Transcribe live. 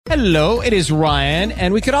Hello, it is Ryan,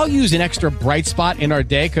 and we could all use an extra bright spot in our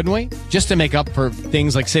day, couldn't we? Just to make up for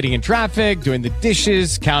things like sitting in traffic, doing the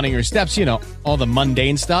dishes, counting your steps, all the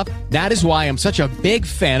mundane stuff. That is why I'm such a big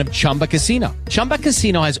fan of Chumba Casino. Chumba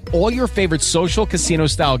Casino has all your favorite social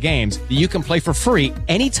casino-style games that you can play for free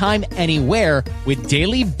anytime, anywhere with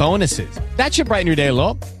daily bonuses. That should brighten your day a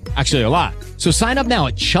little. Actually, a lot. So sign up now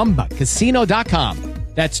at ChumbaCasino.com.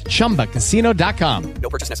 That's ChumbaCasino.com. No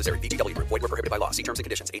purchase necessary. VGW Group. Void where prohibited by law. See terms and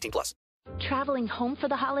conditions. 18+. Traveling home for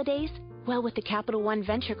the holidays? Well, with the Capital One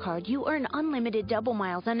Venture Card, you earn unlimited double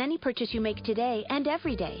miles on any purchase you make today and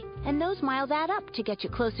every day. And those miles add up to get you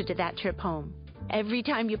closer to that trip home. Every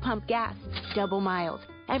time you pump gas, double miles.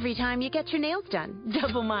 Every time you get your nails done,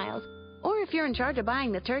 double miles. Or if you're in charge of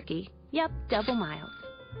buying the turkey, yep, double miles.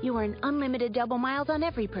 You earn unlimited double miles on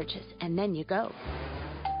every purchase, and then you go.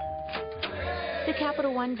 The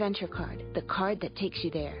Capital One Venture Card, the card that takes you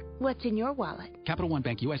there. What's in your wallet? Capital One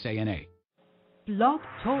Bank USA, N.A. Blog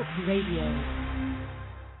Talk Radio.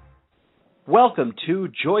 Welcome to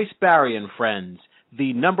Joyce Barry and Friends,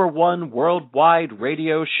 the #1 worldwide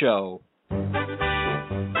radio show. The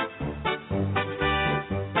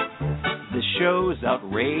show's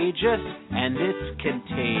outrageous and it's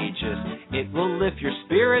contagious. It will lift your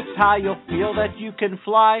spirits high, you'll feel that you can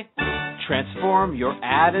fly. Transform your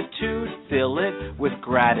attitude, fill it with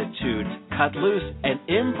gratitude. Cut loose and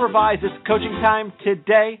improvise. It's coaching time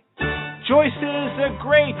today. Joyce is a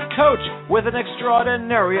great coach with an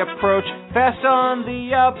extraordinary approach. Fast on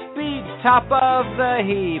the upbeat, top of the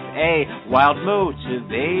heap. A wild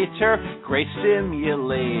motivator, great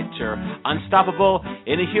stimulator. Unstoppable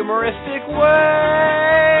in a humoristic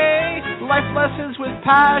way. Life lessons with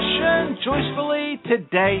passion, joyfully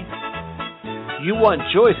today. You want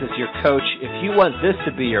Joyce as your coach if you want this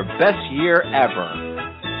to be your best year ever.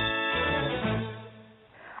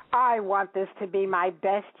 I want this to be my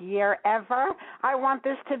best year ever. I want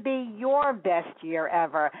this to be your best year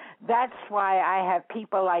ever. That's why I have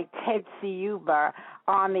people like Ted Ciuba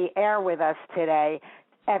on the air with us today.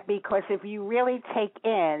 Because if you really take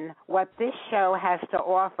in what this show has to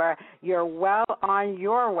offer, you're well on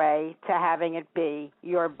your way to having it be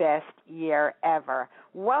your best year ever.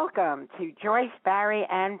 Welcome to Joyce Barry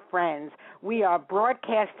and Friends. We are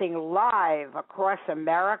broadcasting live across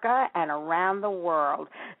America and around the world.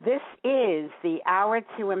 This is the Hour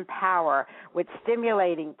to Empower with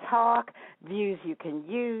stimulating talk, views you can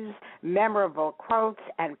use, memorable quotes,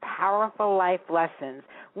 and powerful life lessons.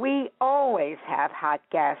 We always have hot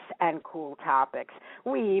guests and cool topics.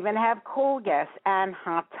 We even have cool guests and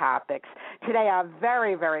hot topics. Today our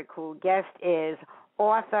very, very cool guest is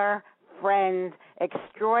author, friend,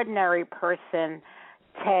 extraordinary person,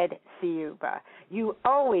 Ted Ciuba. You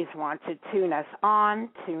always want to tune us on,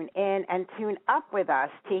 tune in, and tune up with us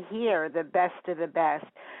to hear the best of the best.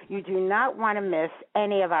 You do not want to miss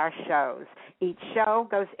any of our shows. Each show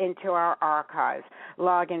goes into our archives.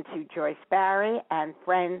 Log into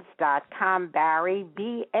JoyceBarryandFriends.com, Barry,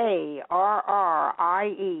 B-A-R-R-I-E,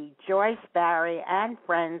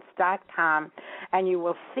 JoyceBarryandFriends.com, and you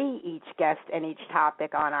will see each guest and each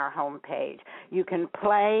topic on our homepage. You can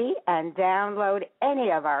play and download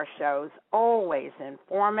any of our shows, always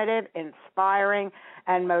informative, inspiring,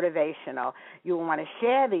 and motivational. You will want to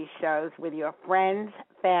share these shows with your friends,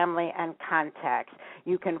 family, and contacts.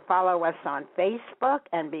 You can follow us on Facebook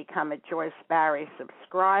and become a Joyce Barry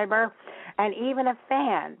subscriber and even a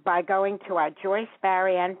fan by going to our Joyce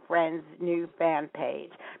Barry and Friends new fan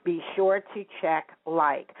page. Be sure to check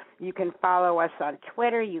like. You can follow us on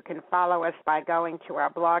Twitter. You can follow us by going to our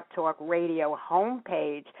Blog Talk Radio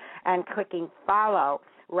homepage and clicking follow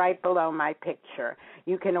right below my picture.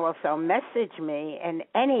 You can also message me in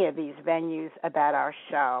any of these venues about our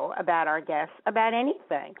show, about our guests, about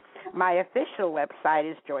anything. My official website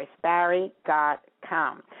is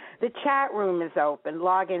joycebarry.com. The chat room is open.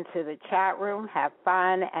 Log into the chat room, have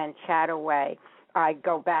fun, and chat away. I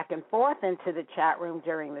go back and forth into the chat room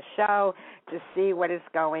during the show to see what is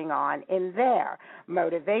going on in there.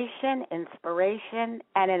 Motivation, inspiration,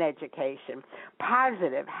 and an education.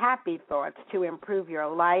 Positive, happy thoughts to improve your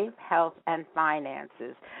life, health, and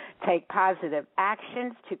finances. Take positive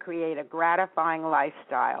actions to create a gratifying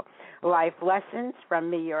lifestyle. Life lessons from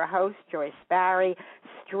me, your host, Joyce Barry,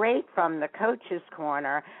 straight from the Coach's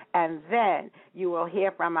Corner, and then you will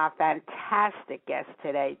hear from our fantastic guest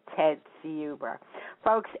today, Ted Ciuba.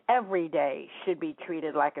 Folks, every day should be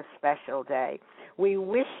treated like a special day. We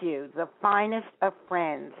wish you the finest of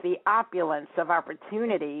friends, the opulence of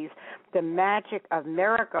opportunities, the magic of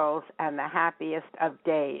miracles, and the happiest of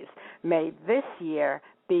days. May this year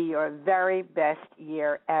be your very best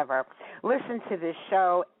year ever. Listen to this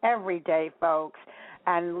show every day, folks.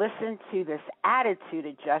 and listen to this attitude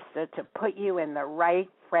adjuster to put you in the right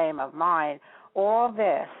frame of mind. All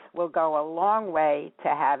this will go a long way to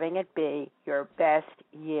having it be your best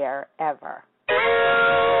year ever.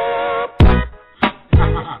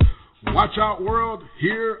 Watch out, world.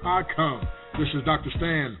 Here I come. This is Dr.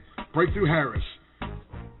 Stan Breakthrough Harris.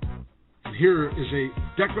 And here is a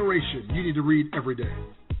declaration you need to read every day.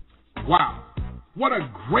 Wow, what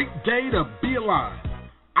a great day to be alive.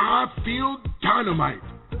 I feel dynamite.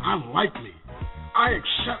 I like me. I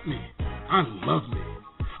accept me. I love me.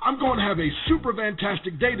 I'm going to have a super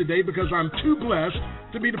fantastic day today because I'm too blessed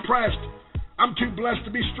to be depressed. I'm too blessed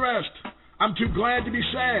to be stressed. I'm too glad to be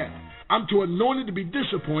sad. I'm too anointed to be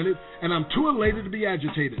disappointed, and I'm too elated to be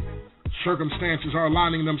agitated. Circumstances are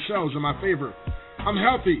aligning themselves in my favor. I'm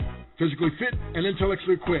healthy, physically fit, and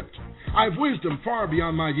intellectually equipped. I have wisdom far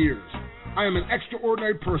beyond my years. I am an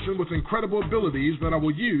extraordinary person with incredible abilities that I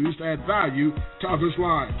will use to add value to others'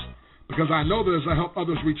 lives. Because I know that as I help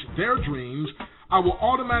others reach their dreams, I will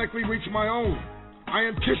automatically reach my own. I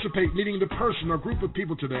anticipate meeting the person or group of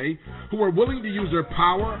people today who are willing to use their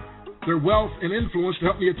power, their wealth, and influence to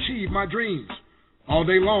help me achieve my dreams. All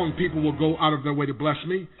day long, people will go out of their way to bless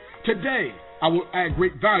me. Today, I will add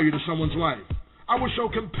great value to someone's life. I will show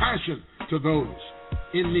compassion to those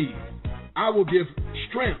in need. I will give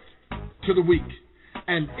strength to the weak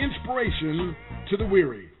and inspiration to the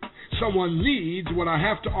weary. Someone needs what I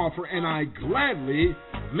have to offer, and I gladly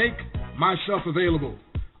make myself available.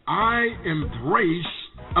 I embrace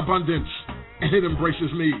abundance, and it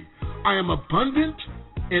embraces me. I am abundant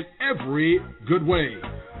in every good way.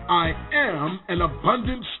 I am an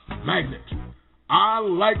abundance magnet. I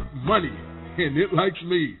like money, and it likes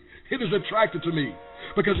me. It is attracted to me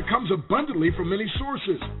because it comes abundantly from many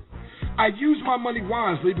sources. I use my money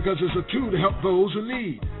wisely because it's a tool to help those in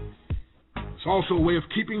need. It's also a way of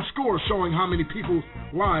keeping score, showing how many people's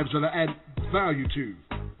lives that I add value to.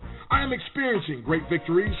 I am experiencing great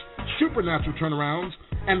victories, supernatural turnarounds,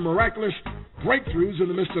 and miraculous breakthroughs in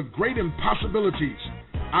the midst of great impossibilities.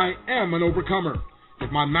 I am an overcomer.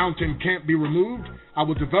 If my mountain can't be removed, I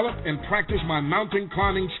will develop and practice my mountain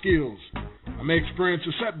climbing skills. I may experience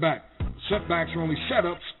a setback. Setbacks are only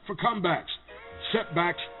setups for comebacks.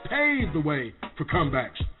 Setbacks pave the way for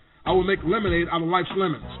comebacks. I will make lemonade out of life's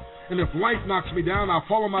lemons. And if life knocks me down, I'll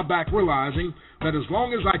fall on my back, realizing that as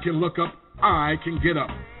long as I can look up, I can get up.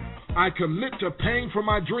 I commit to paying for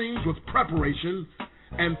my dreams with preparation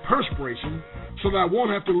and perspiration so that I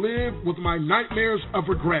won't have to live with my nightmares of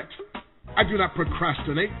regret. I do not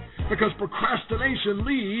procrastinate because procrastination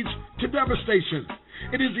leads to devastation.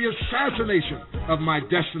 It is the assassination of my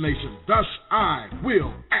destination. Thus, I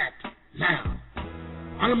will act now.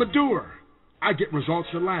 I am a doer. I get results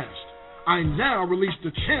that last. I now release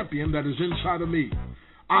the champion that is inside of me.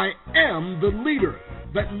 I am the leader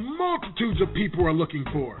that multitudes of people are looking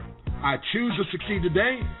for. I choose to succeed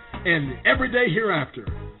today and every day hereafter.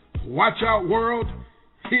 Watch out, world.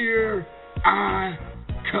 Here I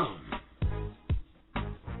come.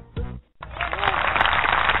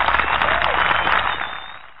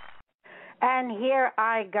 And here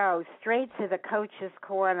I go, straight to the Coach's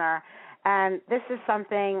Corner. And this is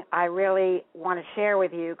something I really want to share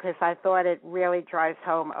with you because I thought it really drives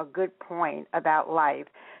home a good point about life.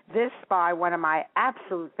 This by one of my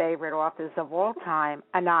absolute favorite authors of all time,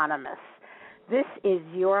 Anonymous. This is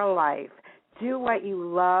your life. Do what you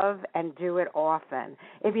love and do it often.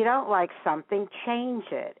 If you don't like something, change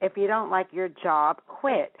it. If you don't like your job,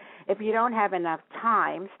 quit. If you don't have enough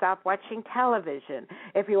time, stop watching television.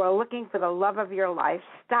 If you are looking for the love of your life,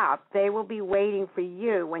 stop. They will be waiting for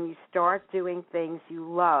you when you start doing things you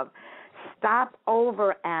love. Stop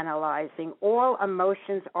overanalyzing. All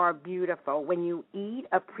emotions are beautiful. When you eat,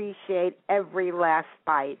 appreciate every last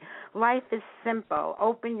bite. Life is simple.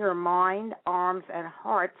 Open your mind, arms, and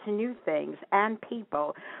heart to new things and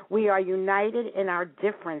people. We are united in our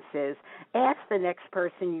differences. Ask the next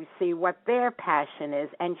person you see what their passion is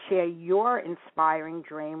and share your inspiring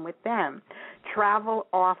dream with them. Travel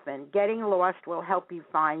often. Getting lost will help you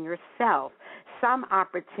find yourself. Some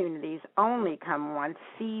opportunities only come once.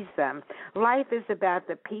 Seize them. Life is about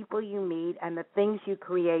the people you meet and the things you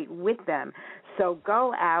create with them. So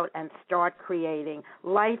go out and start creating.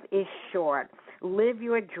 Life is short. Live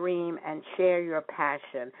your dream and share your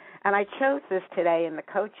passion. And I chose this today in the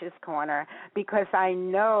Coach's Corner because I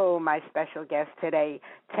know my special guest today,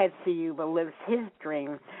 Ted Ciuba, lives his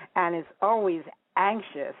dream and is always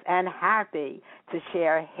anxious and happy to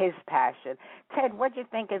share his passion. Ted, what'd you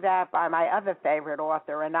think of that by my other favorite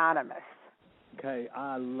author, Anonymous? Okay,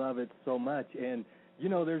 I love it so much. And, you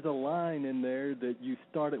know, there's a line in there that you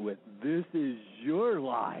started with, this is your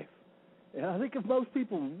life. And I think if most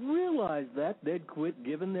people realized that, they'd quit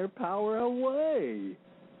giving their power away.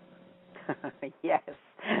 Yes,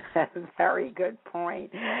 very good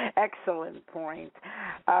point. Excellent point.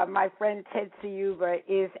 My friend Ted Ciuba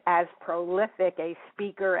is as prolific a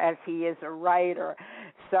speaker as he is a writer.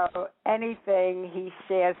 So anything he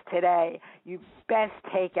shares today, you best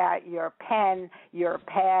take out your pen, your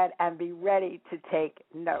pad, and be ready to take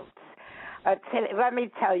notes. Let me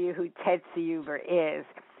tell you who Ted Ciuba is.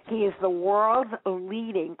 He is the world's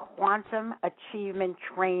leading quantum achievement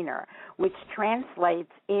trainer, which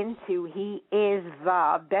translates into he is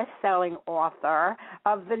the best-selling author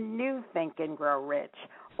of the new Think and Grow Rich,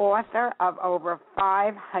 author of over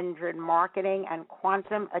 500 marketing and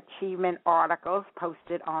quantum achievement articles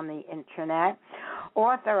posted on the Internet,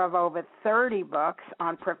 author of over 30 books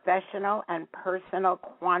on professional and personal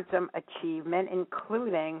quantum achievement,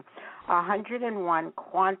 including 101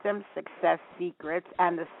 Quantum Success Secrets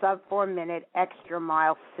and the Sub-4-Minute Extra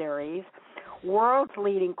Mile series, world's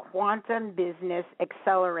leading quantum business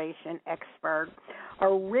acceleration expert,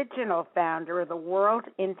 original founder of the World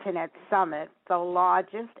Internet Summit, the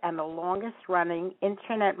largest and the longest-running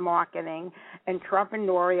internet marketing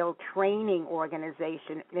entrepreneurial training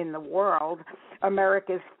organization in the world,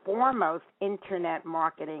 America's foremost internet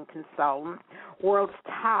marketing consultant, world's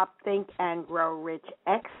top Think and Grow Rich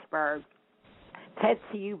expert. Ted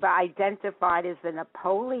Ciuba, identified as the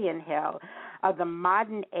Napoleon Hill of the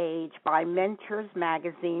modern age by Mentors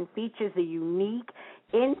magazine, features a unique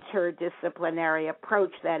interdisciplinary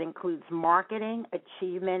approach that includes marketing,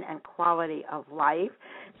 achievement, and quality of life.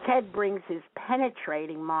 Ted brings his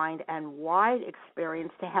penetrating mind and wide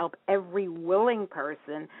experience to help every willing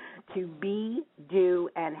person to be, do,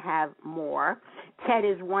 and have more. Ted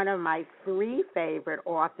is one of my 3 favorite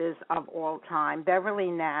authors of all time, Beverly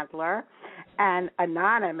Nadler and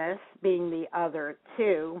Anonymous being the other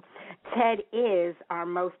 2. Ted is our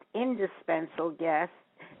most indispensable guest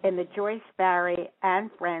in the Joyce Barry and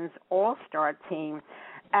Friends All-Star team.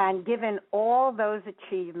 And given all those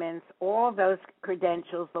achievements, all those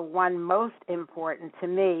credentials, the one most important to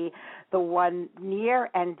me, the one near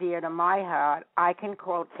and dear to my heart, I can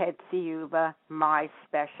call Ted Ciuba my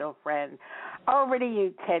special friend. Over to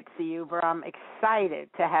you, Ted Ciuba. I'm excited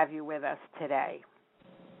to have you with us today.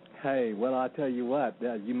 Hey, well, I tell you what,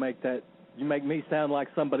 you make me sound like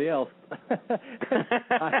somebody else.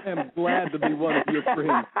 I am glad to be one of your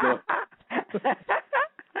friends.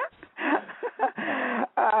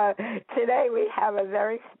 Today we have a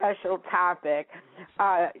very special topic.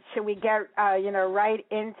 Should we get right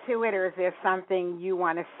into it, or is there something you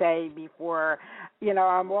want to say before?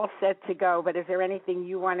 I'm all set to go, but is there anything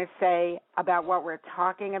you want to say about what we're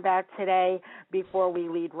talking about today before we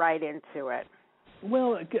lead right into it?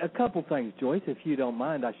 Well, a couple things, Joyce, if you don't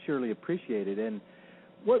mind. I surely appreciate it. And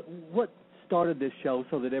what started this show,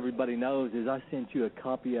 so that everybody knows, is I sent you a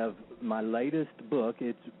copy of my latest book.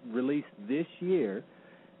 It's released this year.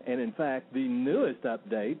 And, in fact, the newest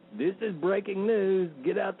update, this is breaking news.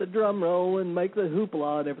 Get out the drum roll and make the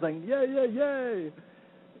hoopla and everything. Yay, yay, yay.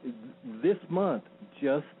 This month,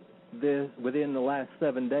 within the last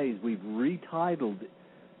 7 days, we've retitled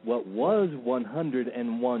what was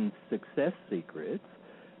 101 Success Secrets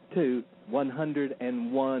to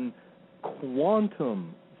 101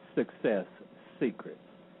 Quantum Success Secrets.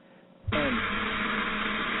 And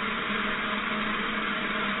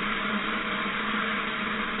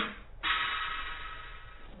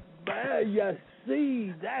you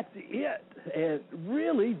see, that's it. And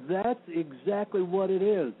really, that's exactly what it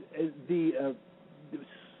is.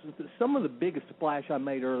 Some of the biggest splash I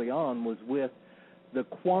made early on was with the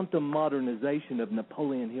quantum modernization of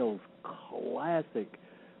Napoleon Hill's classic,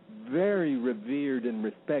 very revered and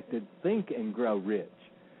respected Think and Grow Rich.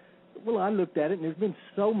 Well, I looked at it, and there's been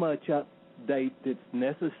so much update that's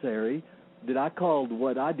necessary that I called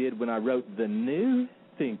what I did when I wrote the new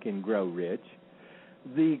Think and Grow Rich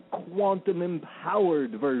the quantum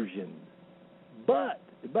empowered version. But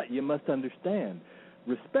you must understand,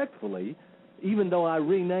 respectfully, even though I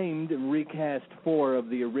renamed and recast 4 of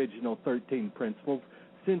the original 13 principles,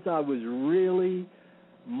 since I was really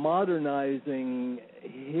modernizing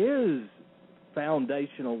his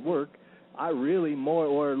foundational work, I really more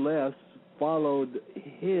or less followed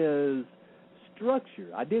his structure.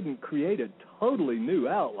 I didn't create a totally new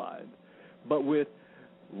outline, but with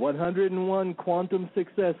 101 Quantum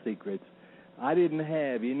Success Secrets, I didn't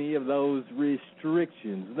have any of those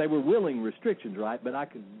restrictions. They were willing restrictions, right? But I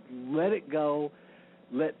could let it go,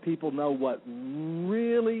 let people know what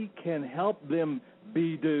really can help them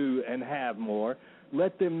be, do, and have more.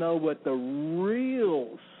 Let them know what the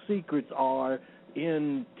real secrets are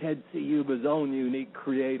in Ted Ciuba's own unique,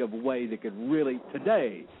 creative way that could really,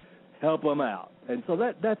 today, help them out. And so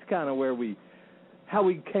that's kind of how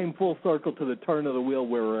we came full circle to the turn of the wheel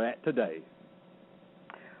where we're at today.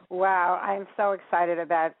 Wow, I'm so excited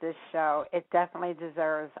about this show. It definitely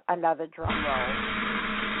deserves another drum roll.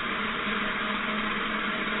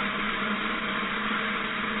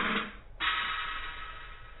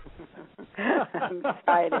 I'm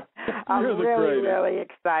excited. I'm really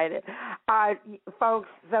excited. Folks,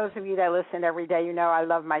 those of you that listen every day, you know I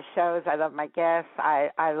love my shows. I love my guests.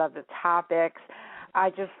 I love the topics. I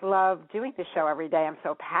just love doing the show every day. I'm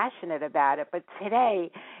so passionate about it. But today,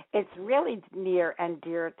 it's really near and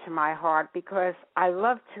dear to my heart because I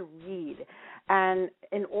love to read. And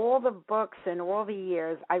in all the books and all the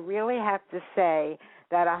years, I really have to say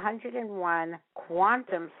that 101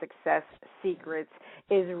 Quantum Success Secrets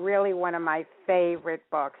is really one of my favorite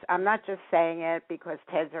books. I'm not just saying it because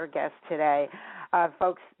Ted's our guest today.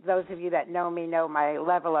 Folks, those of you that know me know my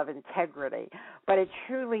level of integrity, but it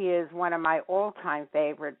truly is one of my all-time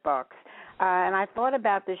favorite books. And I thought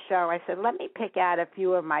about this show. I said, let me pick out a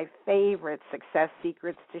few of my favorite success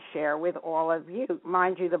secrets to share with all of you.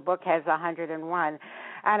 Mind you, the book has 101,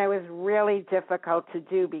 and it was really difficult to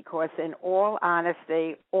do because, in all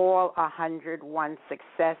honesty, all 101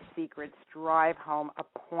 success secrets drive home a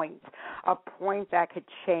point that could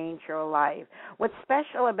change your life. What's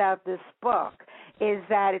special about this book is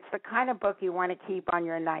that it's the kind of book you want to keep on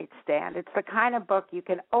your nightstand. It's the kind of book you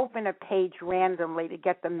can open a page randomly to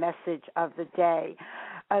get the message of the day.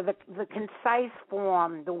 The concise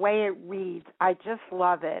form, the way it reads, I just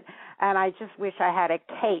love it. And I just wish I had a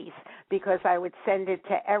case because I would send it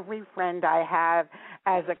to every friend I have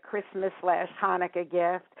as a Christmas/Hanukkah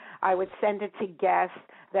gift. I would send it to guests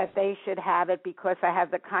that they should have it because I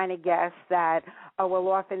have the kind of guests that will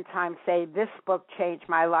oftentimes say, this book changed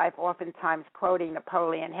my life, oftentimes quoting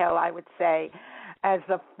Napoleon Hill, I would say, as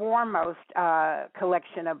the foremost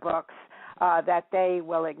collection of books that they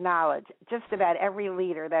will acknowledge. Just about every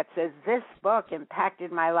leader that says, this book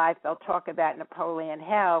impacted my life, they'll talk about Napoleon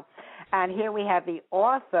Hill. And here we have the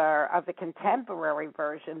author of the contemporary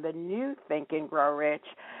version, the new Think and Grow Rich.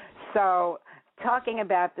 So talking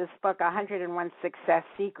about this book, 101 Success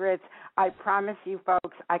Secrets, I promise you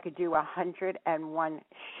folks I could do 101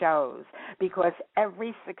 shows because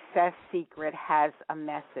every success secret has a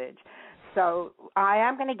message. So I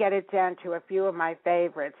am going to get it down to a few of my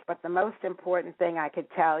favorites, but the most important thing I could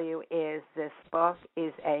tell you is this book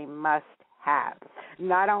is a must-have,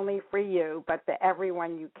 not only for you, but for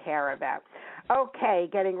everyone you care about. Okay,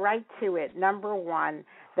 getting right to it. Number one,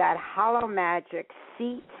 that Hollow Magic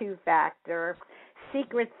C2 Factor,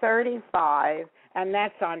 Secret 35, and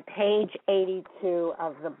that's on page 82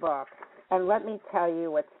 of the book. And let me tell you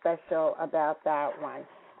what's special about that one.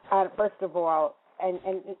 First of all, and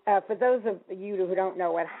for those of you who don't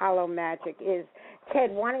know what hollow magic is,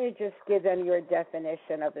 Ted, why don't you just give them your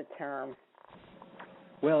definition of the term?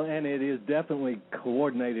 Well, and it is definitely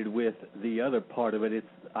coordinated with the other part of it.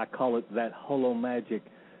 I call it that hollow magic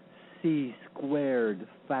C²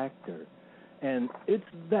 factor. And it's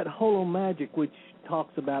that hollow magic which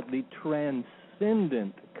talks about the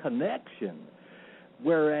transcendent connection.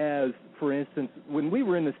 Whereas, for instance, when we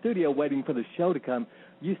were in the studio waiting for the show to come,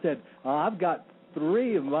 you said, I've got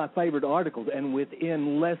 3 of my favorite articles, and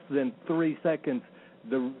within less than 3 seconds,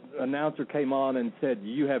 the announcer came on and said,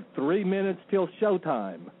 you have 3 minutes till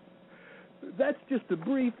showtime. That's just a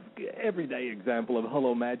brief, everyday example of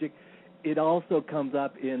hollow magic. It also comes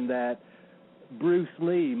up in that Bruce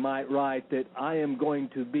Lee might write that I am going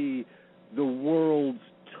to be the world's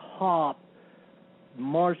top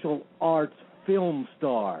martial arts film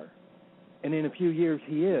star, and in a few years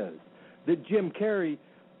he is. That Jim Carrey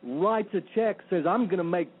writes a check, says, I'm going to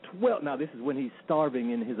make 12, now this is when he's starving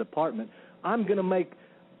in his apartment, I'm going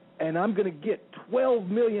to get $12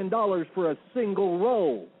 million for a single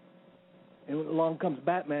role. And along comes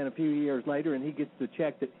Batman a few years later, and he gets the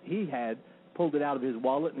check that he had, pulled it out of his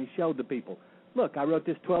wallet, and he showed the people. Look, I wrote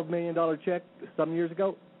this $12 million check some years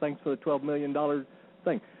ago. Thanks for the $12 million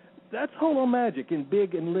thing. That's hollow magic in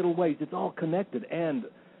big and little ways. It's all connected. And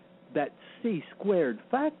that C²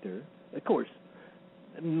 factor, of course,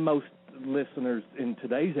 most listeners in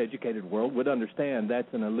today's educated world would understand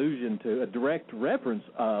that's an allusion to a direct reference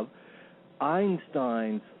of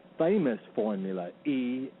Einstein's famous formula,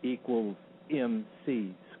 E equals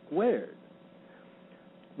mc².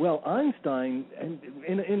 Well, Einstein, and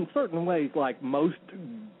in certain ways, like most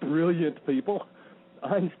brilliant people,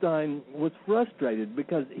 Einstein was frustrated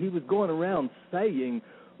because he was going around saying,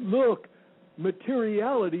 look,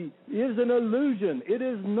 materiality is an illusion. It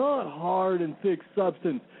is not hard and fixed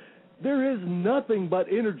substance. There is nothing but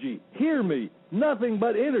energy. Hear me, nothing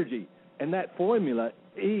but energy. And that formula,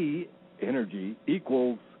 E, energy,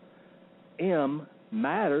 equals M,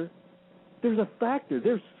 matter, there's a factor.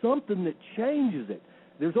 There's something that changes it.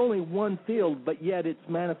 There's only one field, but yet it's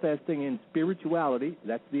manifesting in spirituality,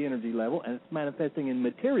 that's the energy level, and it's manifesting in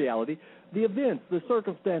materiality, the events, the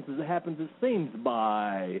circumstances. It happens, it seems,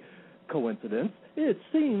 by coincidence. It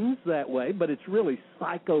seems that way, but it's really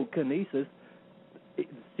psychokinesis,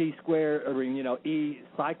 C squared, or, E,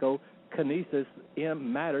 psychokinesis,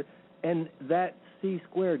 M, matter, and that C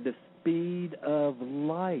squared, the speed of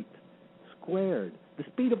light squared, the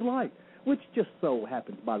speed of light, which just so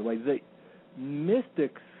happens, by the way, the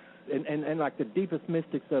mystics and like the deepest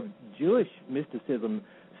mystics of Jewish mysticism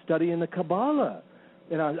study in the Kabbalah,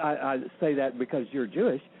 and I say that because you're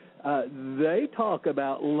Jewish, they talk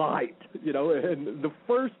about light, and the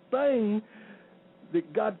first thing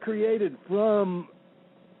that God created from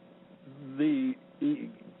the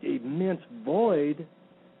immense void,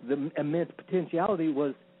 the immense potentiality,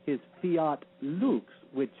 was his fiat lux,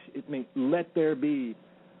 which it means let there be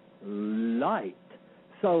light.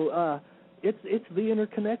 So it's the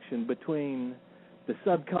interconnection between the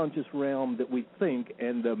subconscious realm that we think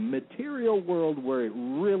and the material world where it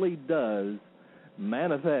really does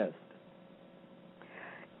manifest.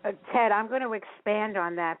 Ted, I'm going to expand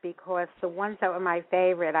on that because the ones that were my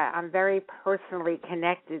favorite, I'm very personally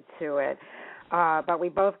connected to it. But we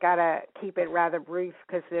both got to keep it rather brief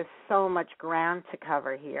because there's so much ground to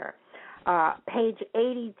cover here. Page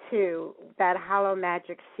 82, that hollow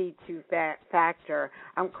magic C2 factor,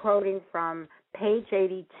 I'm quoting from page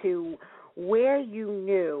 82, where you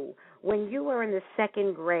knew when you were in the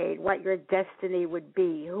second grade what your destiny would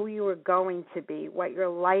be, who you were going to be, what your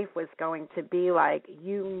life was going to be like.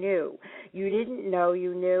 You knew. You didn't know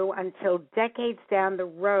you knew until decades down the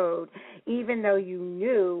road, even though you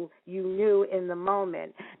knew in the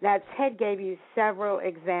moment. Now, Ted gave you several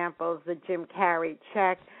examples, the Jim Carrey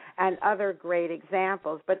check and other great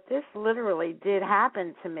examples, but this literally did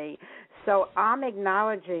happen to me. So I'm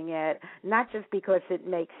acknowledging it, not just because it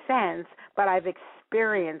makes sense, but I've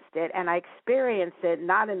experienced it, and I experienced it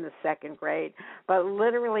not in the second grade, but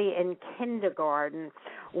literally in kindergarten.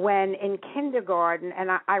 When in kindergarten,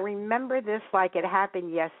 and I remember this like it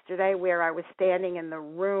happened yesterday, where I was standing in the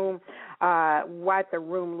room, what the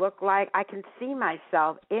room looked like. I can see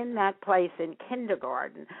myself in that place in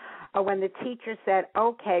kindergarten. When the teacher said,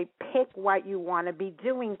 okay, pick what you want to be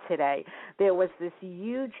doing today. There was this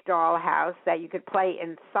huge dollhouse that you could play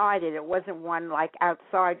inside it. It wasn't one like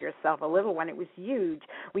outside yourself, a little one. It was huge,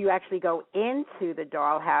 where you actually go into the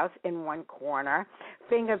dollhouse in one corner,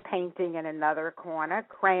 finger painting in another corner,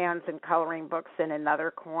 crayons and coloring books in another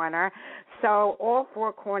corner. So all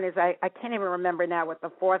four corners, I can't even remember now what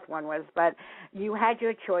the fourth one was, but you had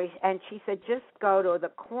your choice, and she said, just go to the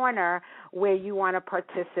corner where you want to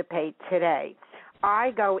participate today.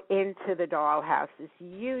 I go into the dollhouse, this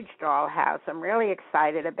huge dollhouse. I'm really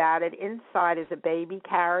excited about it. Inside is a baby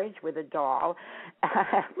carriage with a doll,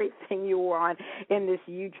 everything you want in this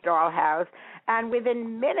huge dollhouse. And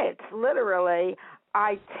within minutes, literally,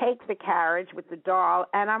 I take the carriage with the doll,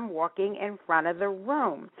 and I'm walking in front of the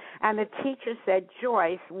room. And the teacher said,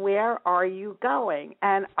 Joyce, where are you going?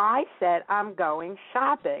 And I said, I'm going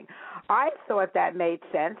shopping. I thought that made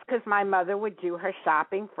sense because my mother would do her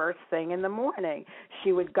shopping first thing in the morning.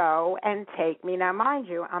 She would go and take me. Now, mind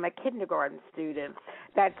you, I'm a kindergarten student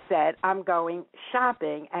that said, I'm going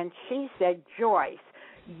shopping. And she said, Joyce,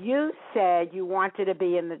 you said you wanted to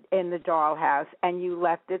be in the dollhouse, and you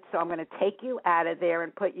left it, so I'm going to take you out of there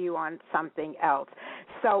and put you on something else.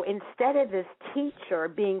 So instead of this teacher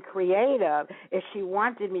being creative, if she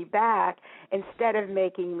wanted me back, instead of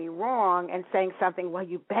making me wrong and saying something, well,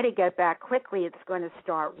 you better get back quickly, it's going to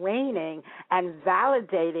start raining, and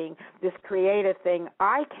validating this creative thing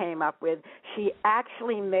I came up with, she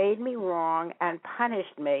actually made me wrong and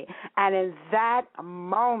punished me. And in that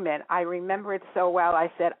moment, I remember it so well,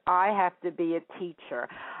 I said, I have to be a teacher.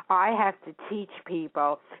 I have to teach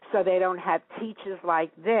people so they don't have teachers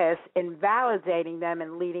like this, invalidating them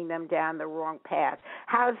and leading them down the wrong path.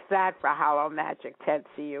 How's that for hollow magic, Ted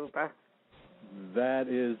Ciuba? That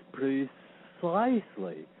is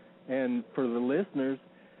precisely. And for the listeners,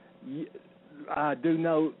 I do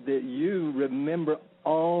know that you remember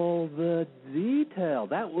all the detail.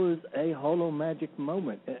 That was a hollow magic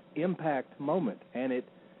moment, an impact moment, and it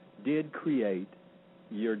did create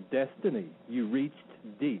your destiny. You reached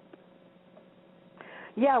deep.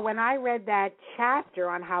 Yeah, when I read that chapter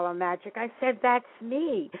on Hollow Magic, I said, that's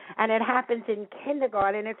me. And it happens in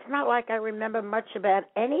kindergarten. It's not like I remember much about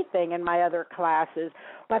anything in my other classes,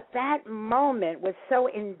 but that moment was so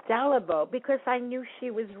indelible because I knew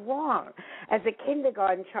she was wrong. As a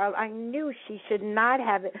kindergarten child, I knew she should not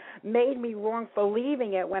have made me wrong for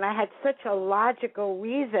leaving it when I had such a logical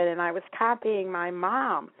reason and I was copying my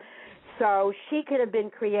mom. So she could have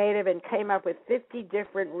been creative and came up with 50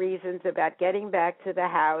 different reasons about getting back to the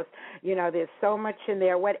house. You know, there's so much in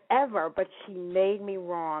there, whatever, but she made me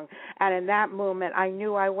wrong. And in that moment, I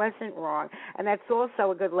knew I wasn't wrong. And that's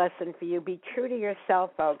also a good lesson for you. Be true to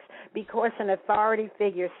yourself, folks. Because an authority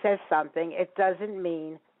figure says something, it doesn't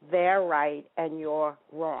mean they're right and you're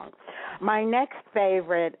wrong. My next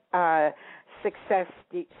favorite success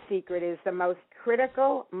secret is the most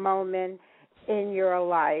critical moment in your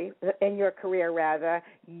life, in your career rather,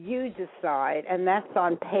 you decide, and that's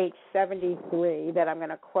on page 73 that I'm going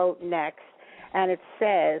to quote next, and it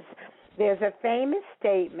says, there's a famous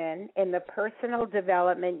statement in the personal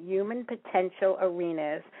development human potential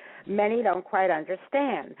arenas many don't quite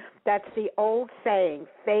understand. That's the old saying,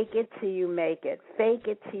 fake it till you make it. Fake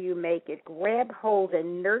it till you make it. Grab hold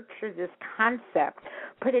and nurture this concept.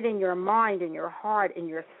 Put it in your mind, in your heart, in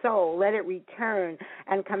your soul. Let it return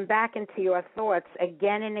and come back into your thoughts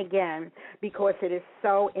again and again because it is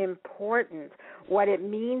so important. What it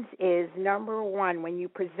means is, number one, when you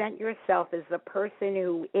present yourself as the person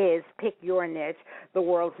who is, pick your niche, the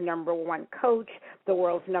world's number one coach, the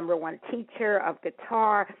world's number one teacher of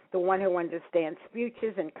guitar, the one who understands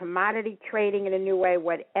futures and commodity trading in a new way,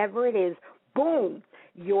 whatever it is, boom,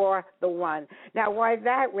 you're the one. Now, why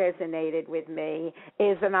that resonated with me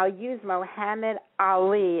is, and I'll use Muhammad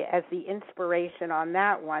Ali as the inspiration on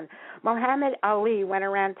that one. Muhammad Ali went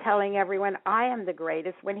around telling everyone, I am the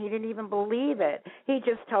greatest, when he didn't even believe it. He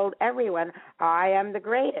just told everyone, I am the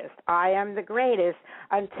greatest, I am the greatest,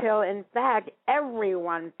 until, in fact,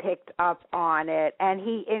 everyone picked up on it, and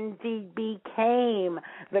he indeed became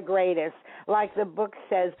the greatest. Like the book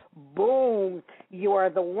says, boom, you're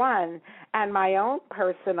the one. And my own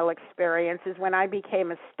personal experience is when I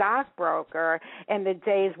became a stockbroker in the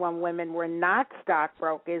days when women were not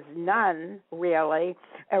stockbrokers, none really.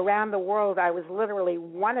 Around the world, I was literally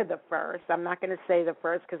one of the first. I'm not going to say the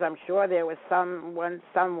first because I'm sure there was someone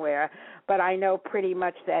somewhere, but I know pretty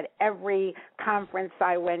much that every conference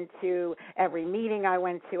I went to, every meeting I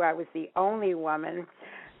went to, I was the only woman.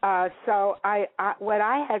 So what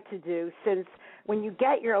I had to do, since when you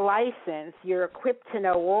get your license, you're equipped to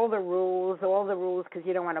know all the rules because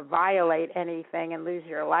you don't want to violate anything and lose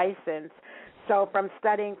your license. So from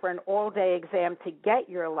studying for an all-day exam to get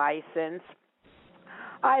your license,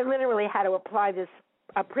 I literally had to apply this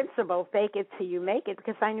principle, fake it till you make it,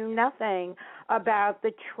 because I knew nothing about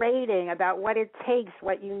the trading, about what it takes,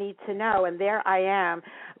 what you need to know. And there I am,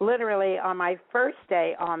 literally on my first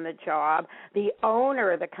day on the job, the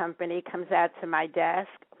owner of the company comes out to my desk.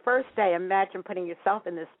 First day, imagine putting yourself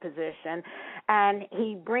in this position, and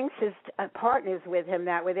he brings his partners with him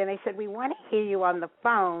that way. And they said, we want to hear you on the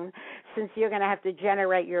phone since you're going to have to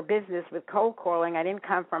generate your business with cold calling. I didn't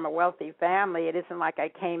come from a wealthy family. It isn't like I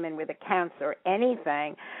came in with accounts or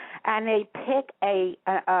anything. And they pick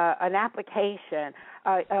an application,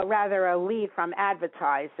 rather a lead from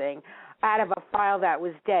advertising, out of a file that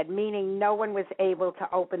was dead, meaning no one was able to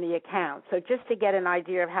open the account. So just to get an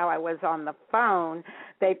idea of how I was on the phone,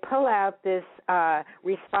 they pull out this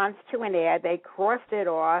response to an ad. They crossed it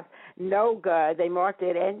off, no good. They marked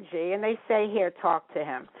it NG, and they say, here, talk to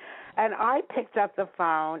him. And I picked up the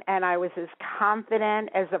phone, and I was as confident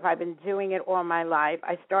as if I've been doing it all my life.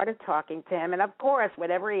 I started talking to him, and of course,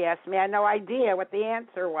 whatever he asked me, I had no idea what the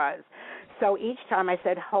answer was. So each time I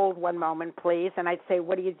said, hold one moment, please, and I'd say,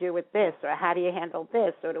 what do you do with this, or how do you handle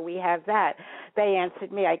this, or do we have that? They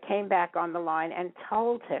answered me. I came back on the line and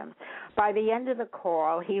told him. By the end of the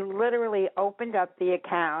call, he literally opened up the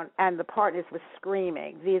account, and the partners were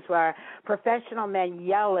screaming. These were professional men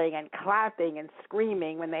yelling and clapping and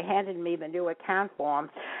screaming when they handed me the new account form.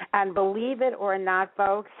 And believe it or not,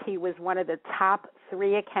 folks, he was one of the top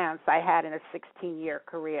 3 accounts I had in a 16-year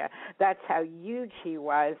career. That's how huge he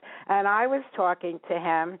was. And I was talking to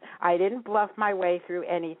him. I didn't bluff my way through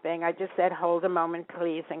anything. I just said, hold a moment,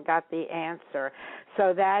 please, and got the answer.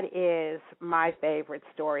 So that is my favorite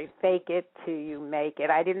story. Fake it till you make it.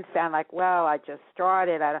 I didn't sound like, well, I just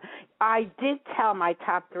started. I did tell my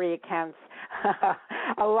top 3 accounts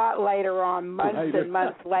a lot later on, months and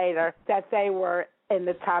months later, that they were in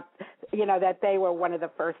the top, that they were one of the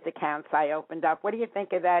first accounts I opened up. What do you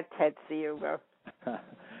think of that, Ted Ciuba?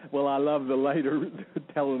 Well, I love the later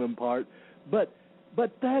telling them part, but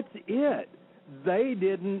that's it. they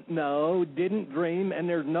didn't know, didn't dream, and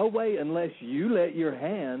there's no way unless you let your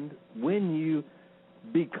hand, when you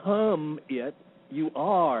become it, you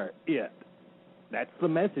are it. That's the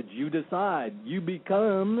message. You decide. You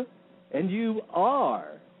become, and you are.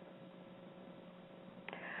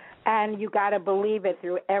 And you got to believe it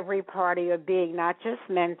through every part of your being, not just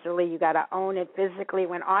mentally. You got to own it physically.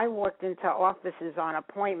 When I walked into offices on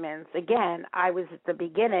appointments, again, I was at the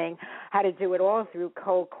beginning, had to do it all through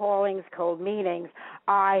cold callings, cold meetings.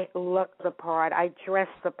 I looked the part. I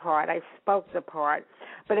dressed the part. I spoke the part.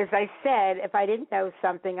 But as I said, if I didn't know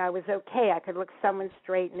something, I was okay. I could look someone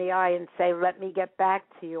straight in the eye and say, let me get back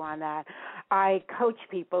to you on that. I coach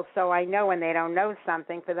people, so I know when they don't know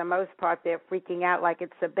something. For the most part, they're freaking out like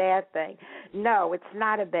it's a bad thing. No, it's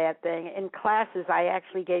not a bad thing. In classes, I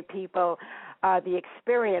actually gave people the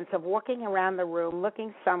experience of walking around the room,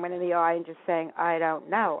 looking someone in the eye and just saying, I don't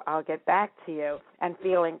know, I'll get back to you, and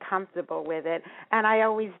feeling comfortable with it. And I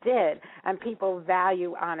always did. And people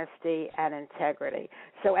value honesty and integrity.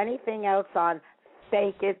 So anything else on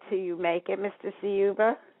fake it till you make it, Mr.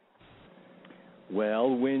 Ciuba?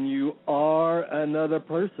 Well, when you are another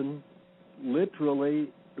person,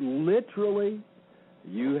 literally,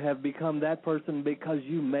 you have become that person because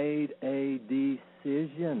you made a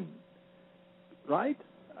decision, right?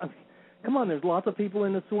 I mean, come on, there's lots of people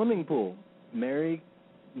in the swimming pool. Mary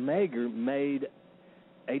Mager made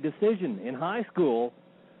a decision in high school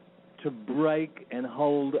to break and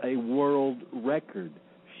hold a world record.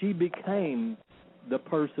 She became the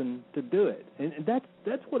person to do it, and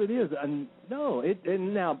that's what it is. And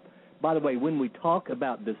and now, by the way, when we talk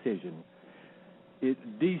about decision, it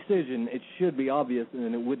should be obvious,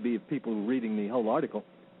 and it would be if people were reading the whole article.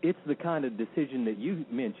 It's the kind of decision that you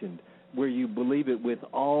mentioned, where you believe it with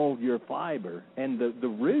all your fiber, and the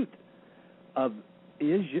root of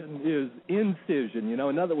is incision. You know,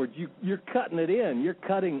 in other words, you're cutting it in. You're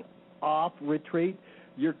cutting off retreat.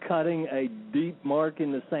 You're cutting a deep mark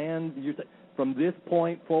in the sand. You're from this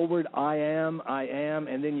point forward, I am,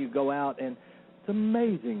 and then you go out, and it's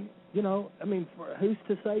amazing. You know, I mean, who's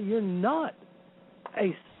to say you're not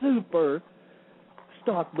a super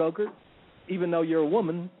stockbroker, even though you're a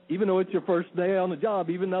woman, even though it's your first day on the job,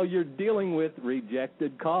 even though you're dealing with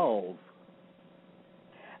rejected calls?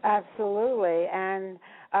 Absolutely. And,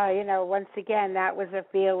 once again, that was a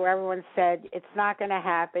field where everyone said, it's not going to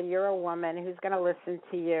happen. You're a woman. Who's going to listen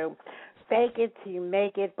to you? Fake it till you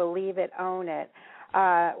make it, believe it, own it.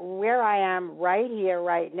 Where I am right here,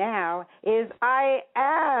 right now, is I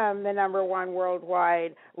am the #1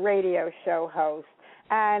 worldwide radio show host.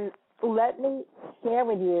 And let me share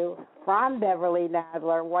with you from Beverly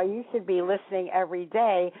Nadler why you should be listening every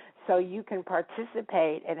day so you can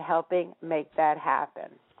participate in helping make that happen.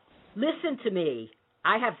 Listen to me.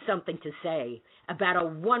 I have something to say about a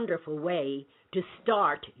wonderful way to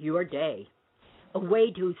start your day. A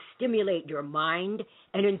way to stimulate your mind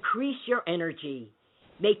and increase your energy,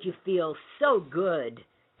 make you feel so good.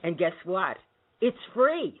 And guess what? It's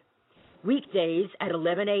free. Weekdays at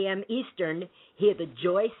 11 a.m. Eastern, hear the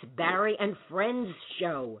Joyce, Barry, and Friends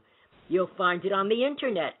show. You'll find it on the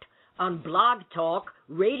Internet, on Blog Talk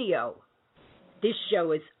Radio. This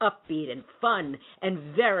show is upbeat and fun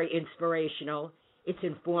and very inspirational. It's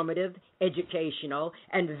informative, educational,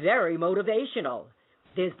 and very motivational.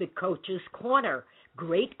 There's the Coach's Corner,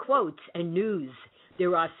 great quotes and news.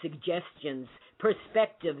 There are suggestions,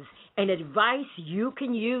 perspectives, and advice you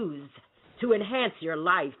can use to enhance your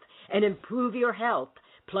life and improve your health,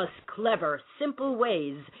 plus clever, simple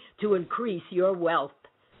ways to increase your wealth.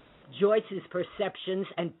 Joyce's perceptions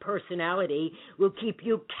and personality will keep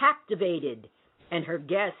you captivated, and her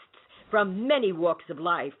guests from many walks of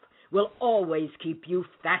life will always keep you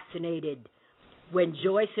fascinated. When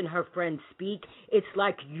Joyce and her friends speak, it's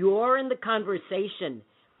like you're in the conversation.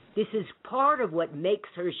 This is part of what makes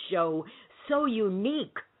her show so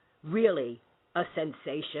unique, really a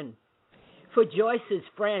sensation. For Joyce's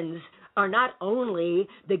friends are not only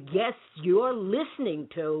the guests you're listening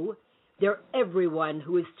to, they're everyone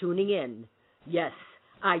who is tuning in. Yes,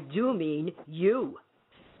 I do mean you.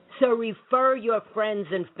 So refer your friends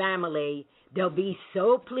and family. They'll be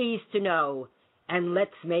so pleased to know. And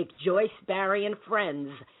let's make Joyce, Barry, and Friends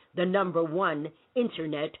the #1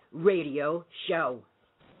 Internet radio show.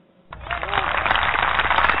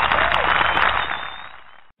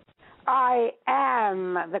 I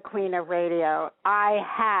am the Queen of Radio. I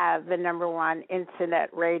have the #1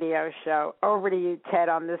 Internet radio show. Over to you, Ted,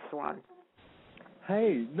 on this one.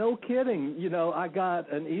 Hey, no kidding. You know, I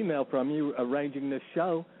got an email from you arranging this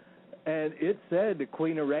show, and it said the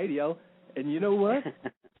Queen of Radio. And you know what?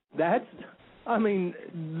 I mean,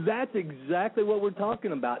 that's exactly what we're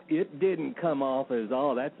talking about. It didn't come off as,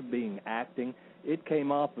 oh, that's being acting. It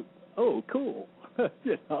came off as, oh, cool,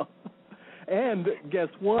 you know. And guess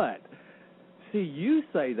what? See, you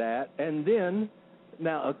say that, and then,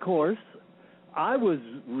 now, of course, I was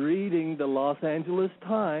reading the Los Angeles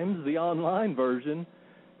Times, the online version,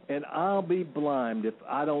 and I'll be blind if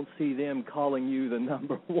I don't see them calling you the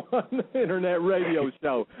number one internet radio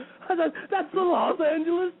show. That's the Los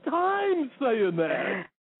Angeles Times saying that.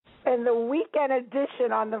 And the weekend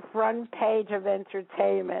edition on the front page of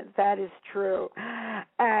entertainment, that is true.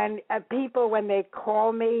 And people, when they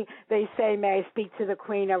call me, they say, may I speak to the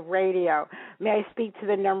queen of radio? May I speak to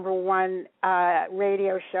the number one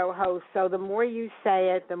radio show host? So the more you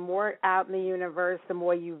say it, the more out in the universe, the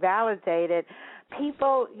more you validate it.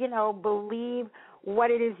 People, you know, believe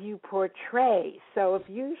what it is you portray. So if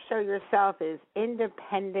you show yourself as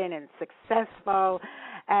independent and successful,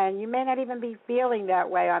 and you may not even be feeling that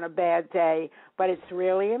way on a bad day, but it's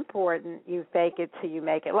really important you fake it till you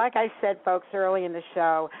make it. Like I said, folks, early in the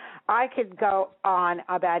show, I could go on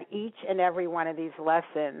about each and every one of these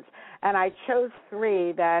lessons, and I chose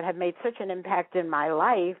 3 that have made such an impact in my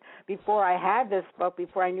life before I had this book,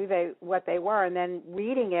 before I knew what they were, and then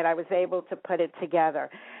reading it, I was able to put it together.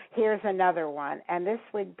 Here's another one, and this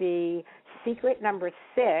would be secret number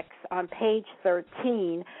 6 on page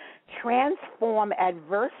 13, transform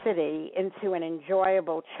adversity into an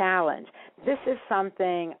enjoyable challenge. This is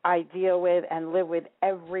something I deal with and live with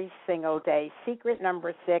every single day. Secret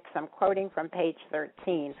number 6, I'm quoting from page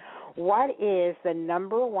 13. What is the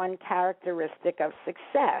number one characteristic of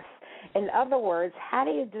success? In other words, how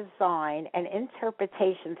do you design an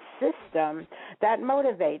interpretation system that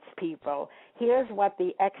motivates people? Here's what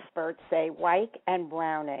the experts say, Wyke and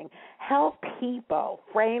Browning. Help people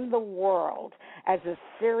frame the world as a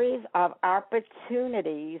series of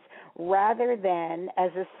opportunities rather than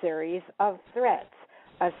as a series of threats.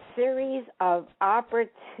 A series of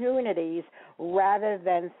opportunities rather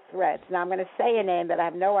than threats. Now, I'm going to say a name that I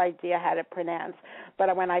have no idea how to pronounce,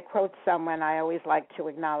 but when I quote someone, I always like to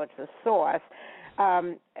acknowledge the source.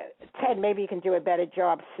 Ted, maybe you can do a better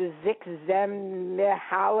job.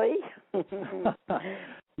 Csikszentmihalyi.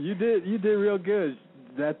 You did real good.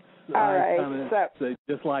 That's all right. So,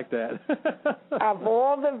 just like that. Of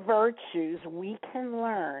all the virtues we can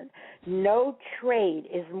learn, no trade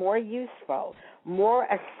is more useful, more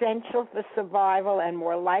essential for survival, and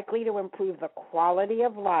more likely to improve the quality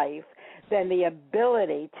of life than the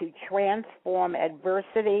ability to transform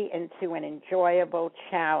adversity into an enjoyable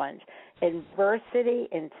challenge. Adversity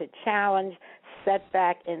into challenge,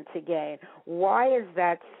 setback into gain. Why is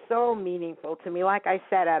that so meaningful to me? Like I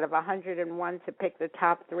said, out of 101 to pick the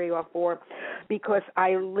top 3 or 4, because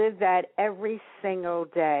I live that every single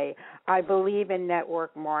day. I believe in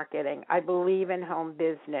network marketing. I believe in home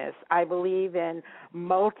business. I believe in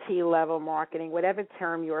multi-level marketing, whatever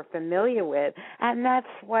term you're familiar with, and that's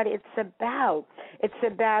what it's about. It's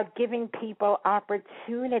about giving people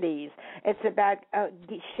opportunities. It's about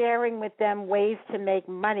sharing with them ways to make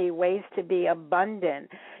money, ways to be abundant.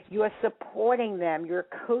 You are supporting them. You're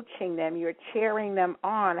coaching them. You're cheering them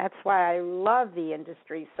on. That's why I love the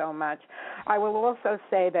industry so much. I will also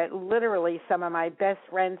say that literally some of my best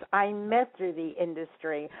friends I met through the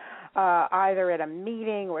industry, either at a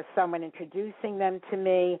meeting or someone introducing them to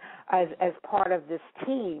me as part of this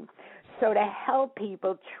team. So to help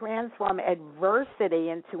people transform adversity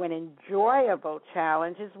into an enjoyable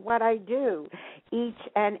challenge is what I do each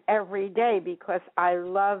and every day, because I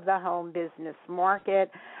love the home business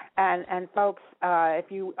market. And folks,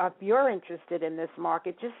 if you're interested in this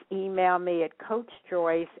market, just email me at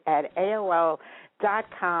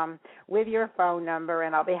CoachJoyce@AOL.com with your phone number,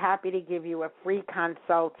 and I'll be happy to give you a free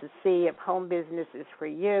consult to see if home business is for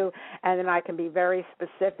you, and then I can be very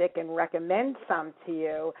specific and recommend some to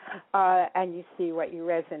you, and you see what you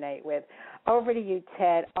resonate with. Over to you,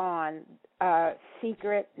 Ted, on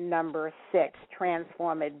secret number 6,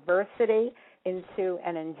 transform adversity into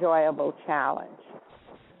an enjoyable challenge.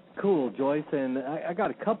 Cool, Joyce, and I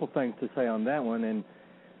got a couple things to say on that one. And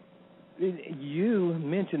you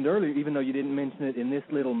mentioned earlier, even though you didn't mention it in this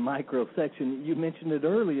little micro section, you mentioned it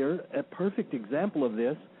earlier, a perfect example of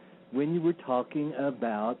this, when you were talking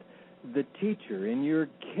about the teacher in your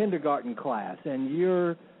kindergarten class and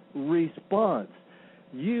your response.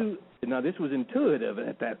 Now, this was intuitive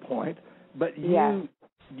at that point, but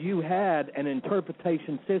you had an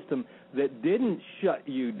interpretation system that didn't shut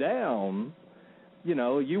you down. You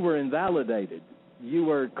know, you were invalidated. You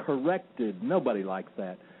were corrected. Nobody likes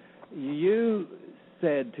that. You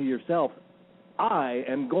said to yourself, I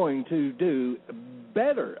am going to do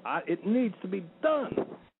better. It needs to be done.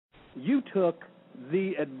 you took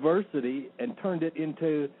the adversity and turned it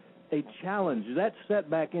into a challenge. That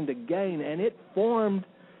setback into gain, and it formed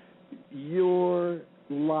your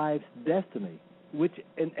life's destiny, which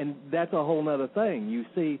and that's a whole other thing. You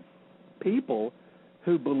see, people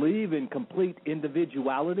who believe in complete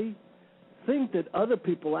individuality think that other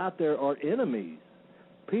people out there are enemies.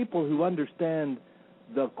 People who understand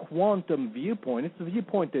the quantum viewpoint, it's the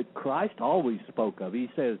viewpoint that Christ always spoke of. He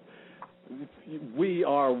says, we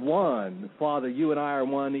are one. Father, you and I are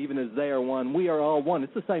one, even as they are one. We are all one.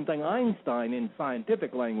 It's the same thing Einstein in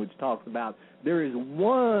scientific language talks about. There is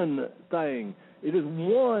one thing. It is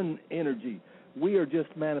one energy. We are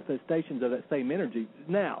just manifestations of that same energy.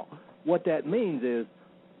 Now, what that means is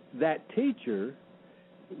that teacher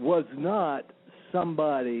was not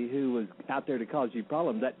somebody who was out there to cause you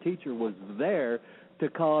problems. That teacher was there to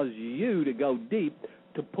cause you to go deep,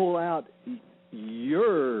 to pull out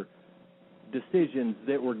your decisions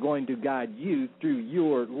that were going to guide you through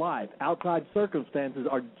your life. Outside circumstances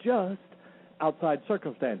are just outside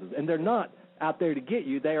circumstances, and they're not out there to get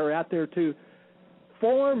you. They are out there to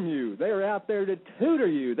form you. They are out there to tutor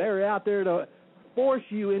you. They are out there to force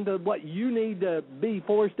you into what you need to be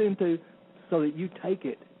forced into so that you take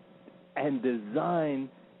it and design.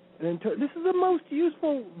 And this is the most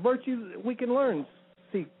useful virtue we can learn.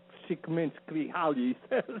 See, how he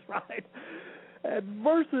says, right?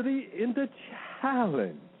 Adversity into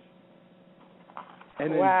challenge.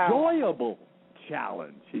 An enjoyable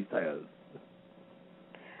challenge, he says.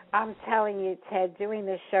 I'm telling you, Ted, doing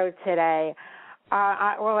this show today,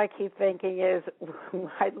 all I keep thinking is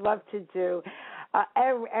I'd love to do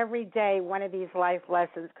every day one of these life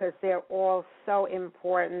lessons because they're all so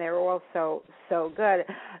important. They're all so good.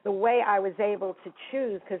 The way I was able to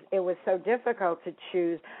choose, because it was so difficult to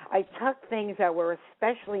choose, I took things that were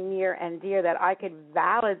especially near and dear that I could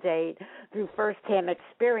validate through firsthand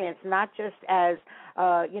experience, not just as,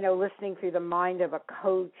 listening through the mind of a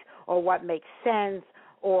coach or what makes sense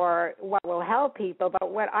or what will help people,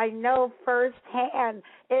 but what I know firsthand.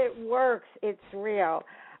 It works. It's real.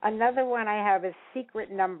 Another one I have is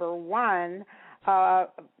secret number 1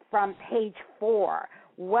 from page 4.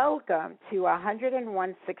 Welcome to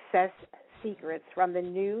 101 Success Secrets from the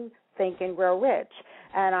New Think and Grow Rich.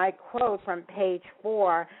 And I quote from page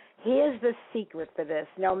 4, here's the secret for this.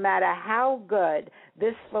 No matter how good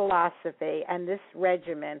this philosophy and this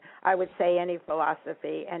regimen, I would say any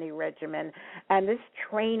philosophy, any regimen, and this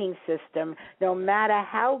training system, no matter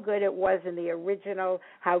how good it was in the original,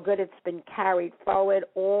 how good it's been carried forward,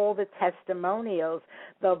 all the testimonials,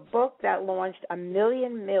 the book that launched 1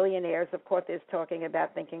 million millionaires, of course, is talking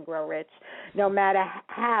about Think and Grow Rich, no matter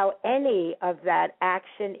how any of that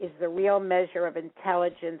action is the real measure of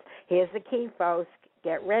intelligence. Here's the key, folks.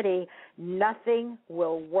 Get ready. Nothing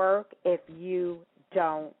will work if you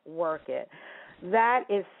don't work it. That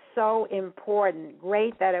is so important.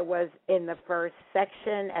 Great that it was in the first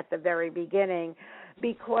section at the very beginning,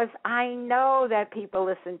 because I know that people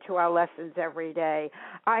listen to our lessons every day.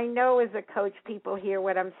 I know as a coach people hear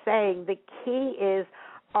what I'm saying. The key is,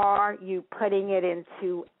 are you putting it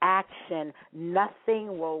into action?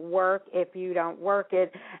 Nothing will work if you don't work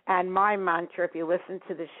it. And my mantra, if you listen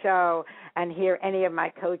to the show and hear any of my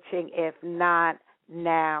coaching, if not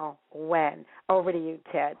now, when? Over to you,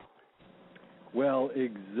 Ted. Well,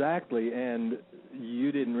 exactly. And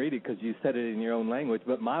you didn't read it because you said it in your own language,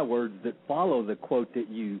 but my words that follow the quote that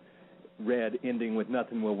you read, ending with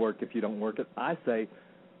nothing will work if you don't work it, I say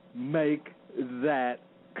make that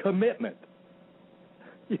commitment.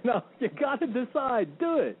 You got to decide.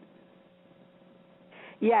 Do it.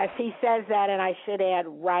 Yes, he says that, and I should add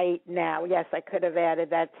right now. Yes, I could have added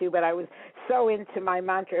that too, but I was so into my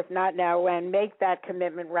mantra, if not now, when. Make that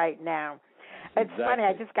commitment right now. It's funny,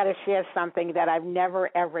 I just got to share something that I've never,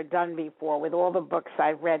 ever done before. With all the books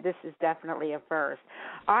I've read, this is definitely a first.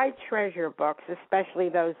 I treasure books, especially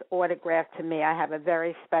those autographed to me. I have a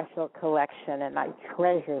very special collection, and I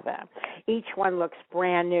treasure them. Each one looks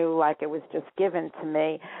brand new, like it was just given to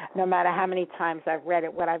me, no matter how many times I've read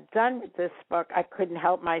it. What I've done with this book, I couldn't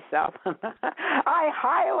help myself. I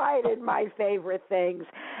highlighted my favorite things,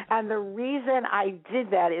 and the reason I did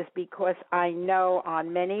that is because I know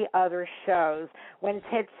on many other shows, when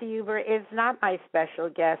Ted Ciuba is not my special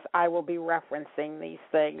guest, I will be referencing these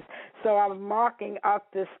things. So I'm marking up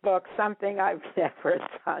this book, something I've never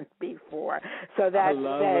done before. So that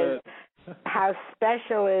says how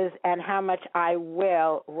special it is and how much I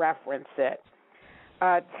will reference it.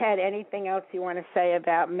 Ted, anything else you want to say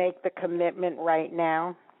about make the commitment right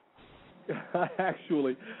now?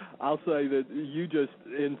 Actually, I'll say that you just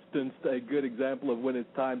instanced a good example of when it's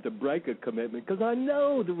time to break a commitment, because I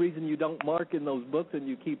know the reason you don't mark in those books and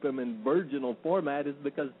you keep them in virginal format is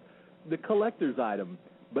because the collector's item.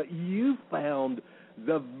 But you found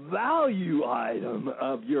the value item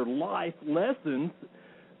of your life lessons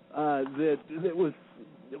that was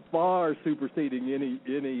far superseding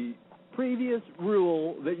any previous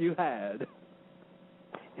rule that you had.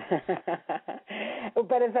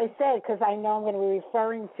 But as I said, because I know I'm going to be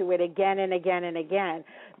referring to it again and again and again,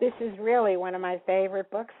 this is really one of my favorite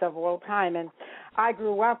books of all time. And I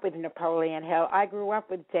grew up with Napoleon Hill. I grew up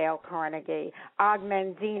with Dale Carnegie, Og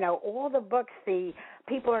Mandino, all the books. The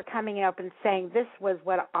people are coming up and saying, this was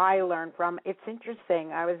what I learned from. It's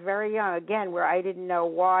interesting. I was very young, again, where I didn't know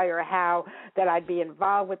why or how that I'd be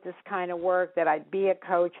involved with this kind of work, that I'd be a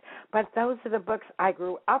coach. But those are the books I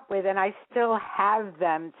grew up with, and I still have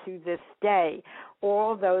them to this day,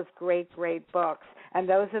 all those great, great books. And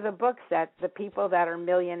those are the books that the people that are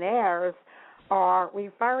millionaires are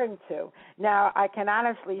referring to. Now, I can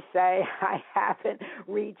honestly say I haven't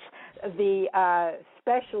reached the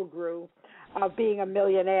special group of being a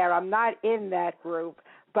millionaire. I'm not in that group,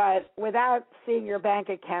 but without seeing your bank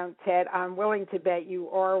account, Ted, I'm willing to bet you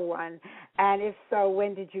are one. And if so,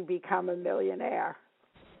 when did you become a millionaire?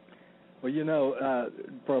 Well,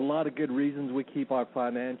 for a lot of good reasons, we keep our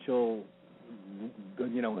financial,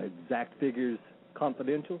 exact figures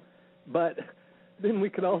confidential. But then we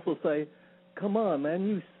could also say, come on, man,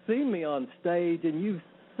 you've seen me on stage and you've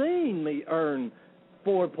seen me earn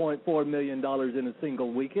 $4.4 million in a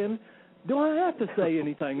single weekend. Do I have to say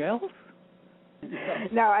anything else?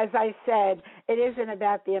 No, as I said, it isn't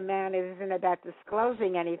about the amount. It isn't about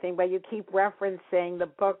disclosing anything, but you keep referencing the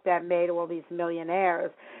book that made all these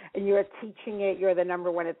millionaires, and you're teaching it. You're the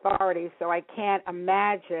number one authority, so I can't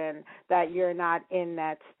imagine that you're not in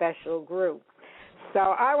that special group. So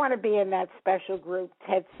I want to be in that special group,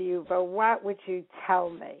 Ted Ciuba. What would you tell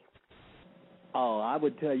me? Oh, I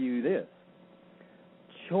would tell you this.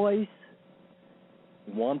 Choice,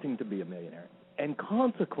 wanting to be a millionaire, and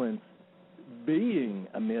consequence, being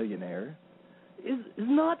a millionaire, is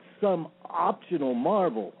not some optional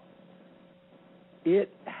marvel.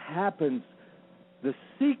 It happens. The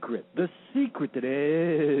secret that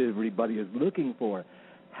everybody is looking for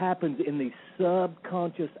happens in the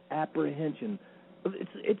subconscious apprehension.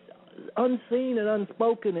 It's unseen and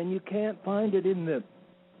unspoken, and you can't find it in the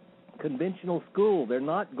conventional school. They're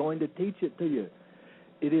not going to teach it to you.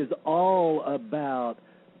 It is all about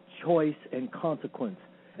choice and consequence.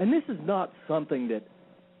 And this is not something that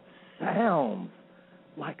sounds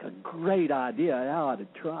like a great idea. I ought to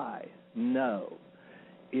try. No.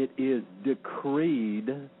 It is decreed,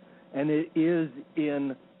 and it is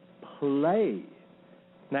in play.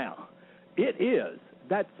 Now, it is.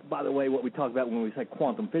 That's, by the way, what we talk about when we say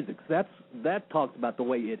quantum physics. That talks about the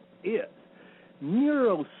way it is.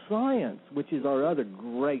 Neuroscience, which is our other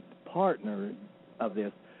great partner of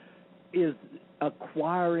this, is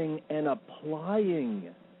acquiring and applying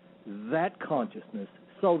that consciousness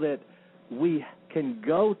so that we can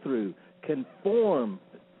go through, can form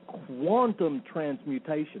quantum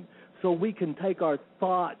transmutation, so we can take our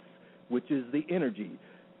thoughts, which is the energy,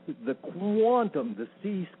 the quantum, the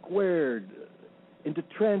C squared, into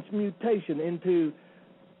transmutation, into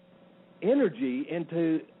energy,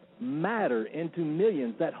 into matter, into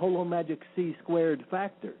millions, that holomagic C squared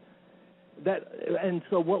factor. And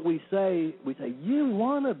so what we say, you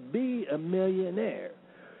want to be a millionaire.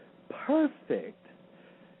 Perfect.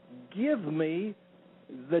 Give me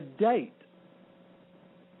the date.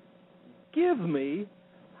 Give me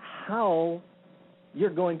how you're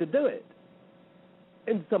going to do it.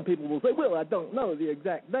 And some people will say, well, I don't know the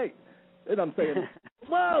exact date. And I'm saying,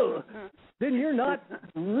 whoa, then you're not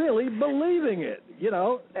really believing it,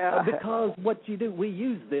 because what you do, we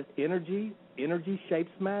use this energy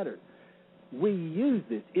shapes matter. We use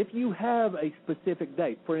this. If you have a specific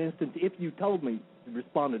date, for instance, if you told me,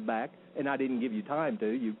 responded back, and I didn't give you time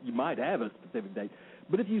to, you might have a specific date.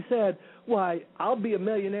 But if you said, why, I'll be a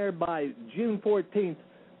millionaire by June 14th,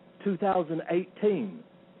 2018.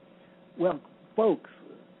 Well, folks,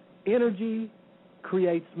 energy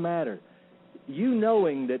creates matter. You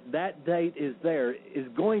knowing that date is there is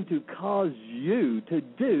going to cause you to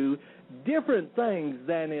do different things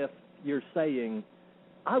than if you're saying,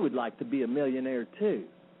 I would like to be a millionaire too.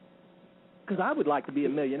 Because I would like to be a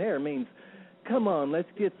millionaire means, come on, let's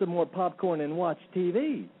get some more popcorn and watch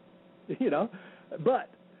TV, But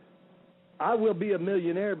I will be a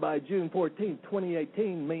millionaire by June 14th,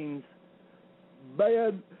 2018 means,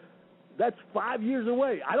 bad, That's 5 years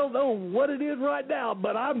away. I don't know what it is right now,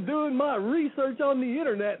 but I'm doing my research on the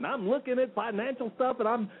internet, and I'm looking at financial stuff, and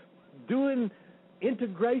I'm doing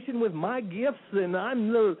integration with my gifts, and I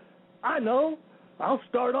know I'll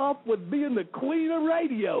start off with being the queen of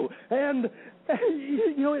radio, and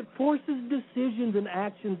it forces decisions and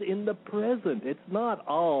actions in the present. It's not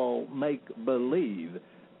all make-believe.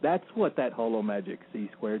 That's what that Holo Magic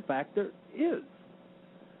C-squared factor is.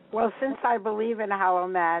 Well, since I believe in Hollow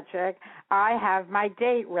Magic, I have my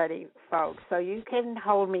date ready, folks, so you can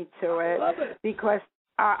hold me to it. I love it. Because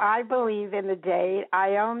I believe in the date.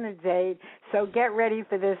 I own the date, so get ready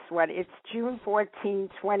for this one. It's June 14,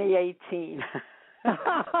 2018.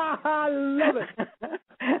 I love it.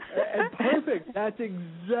 And perfect. That's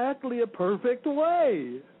exactly a perfect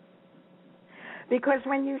way. Because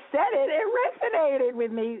when you said it, it resonated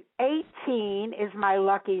with me. 18 is my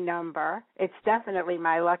lucky number. It's definitely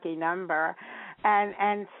my lucky number.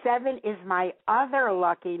 And 7 is my other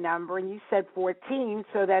lucky number. And you said 14,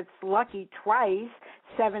 so that's lucky twice.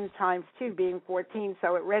 7 times 2 being 14,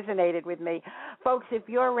 so it resonated with me. Folks, if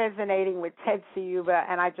you're resonating with Ted Ciuba,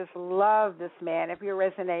 and I just love this man, if you're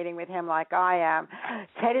resonating with him like I am,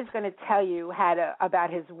 Ted is going to tell you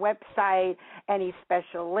about his website, any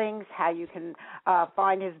special links, how you can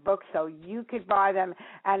find his books so you could buy them.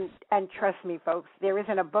 And trust me, folks, there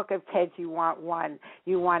isn't a book of Ted's you want one.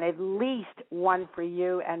 You want at least one for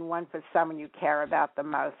you and one for someone you care about the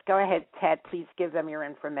most. Go ahead, Ted. Please give them your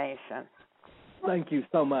information. Thank you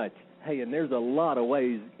so much. Hey, and there's a lot of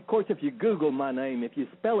ways. Of course, if you Google my name, if you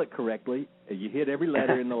spell it correctly, you hit every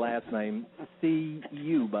letter in the last name,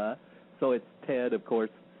 Ciuba. So it's Ted, of course,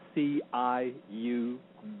 C-I-U-B,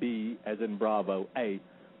 as in Bravo, A.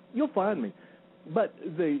 You'll find me. But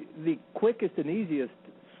the quickest and easiest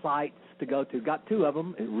sites to go to, got 2 of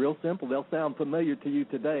them, real simple, they'll sound familiar to you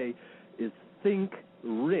today, is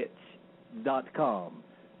thinkrich.com.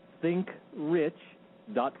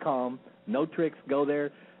 Thinkrich.com. No tricks, go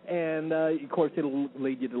there. And, of course, it'll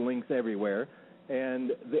lead you to links everywhere.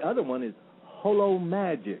 And the other one is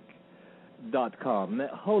holomagic.com.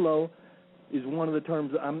 That holo is one of the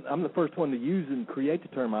terms, I'm the first one to use and create the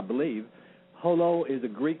term, I believe. Holo is a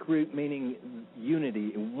Greek root meaning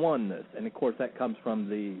unity, oneness. And, of course, that comes from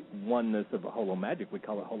the oneness of holo magic. We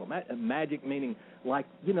call it holo magic, meaning like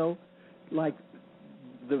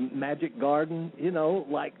the Magic Garden,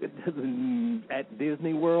 like at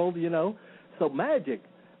Disney World, So magic,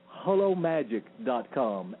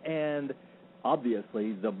 holomagic.com. And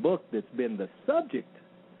obviously the book that's been the subject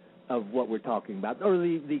of what we're talking about, or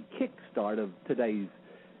the kickstart of today's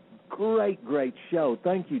great, great show,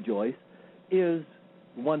 thank you, Joyce, is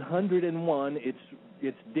 101, it's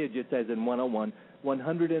digits as in 101,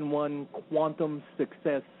 101 Quantum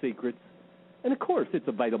Success Secrets. And, of course, it's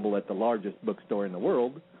available at the largest bookstore in the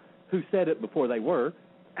world. Who said it before they were?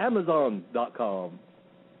 Amazon.com.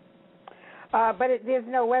 But there's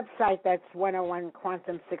no website that's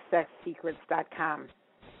 101quantumsuccesssecrets.com.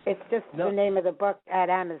 It's just the name of the book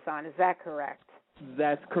at Amazon. Is that correct?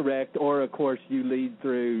 That's correct. Or, of course, you lead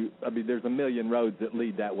through, there's a million roads that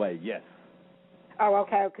lead that way, yes. Oh,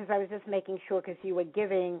 okay, because I was just making sure because you were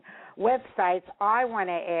giving websites. I want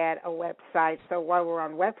to add a website. So while we're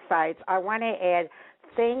on websites, I want to add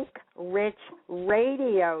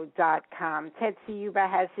thinkrichrradio.com. Ted Ciuba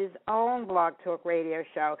has his own blog talk radio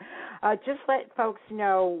show. Just let folks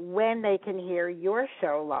know when they can hear your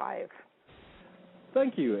show live.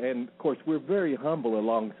 Thank you. And, of course, we're very humble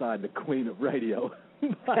alongside the Queen of Radio.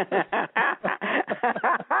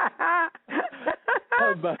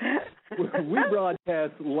 But we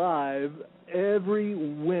broadcast live every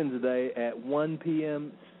Wednesday at 1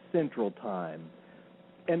 p.m. Central Time.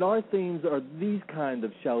 And our themes are these kind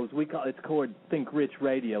of shows. It's called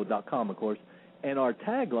thinkrichrradio.com, of course. And our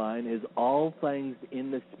tagline is all things in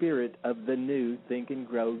the spirit of the new Think and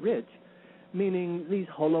Grow Rich, meaning these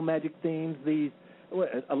holo magic themes, in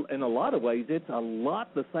a lot of ways, it's a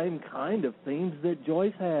lot the same kind of themes that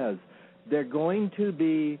Joyce has. They're going to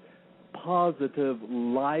be positive,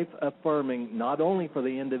 life-affirming, not only for the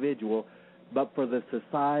individual, but for the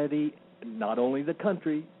society, not only the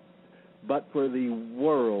country, but for the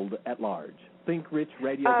world at large.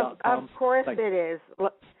 thinkrichrradio.com. Of course it is.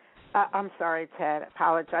 I'm sorry, Ted.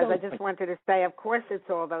 Apologize. I just wanted to say, of course it's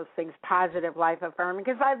all those things, positive, life-affirming,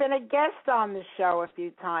 because I've been a guest on the show a few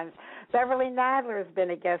times. Beverly Nadler has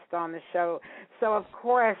been a guest on the show. So, of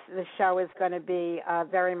course, the show is going to be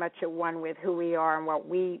very much at one with who we are and what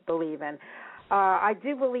we believe in. I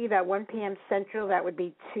do believe at 1 p.m. Central, that would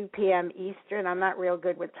be 2 p.m. Eastern. I'm not real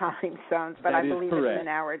good with time zones, but I believe it's an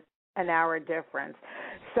hour. an hour difference.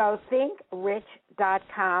 So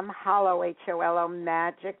thinkrich.com, hollow, H-O-L-O,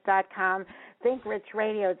 magic.com,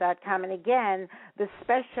 thinkrichladio.com. And again, the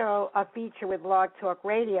special feature with Blog Talk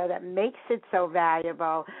Radio that makes it so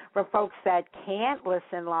valuable for folks that can't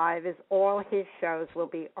listen live is all his shows will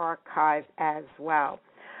be archived as well.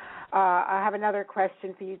 I have another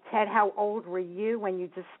question for you, Ted. How old were you when you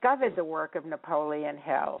discovered the work of Napoleon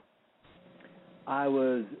Hill? I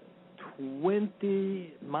was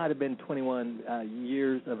 20, might have been 21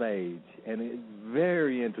 years of age, and it's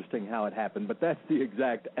very interesting how it happened, but that's the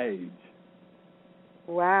exact age.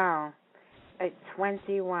 Wow.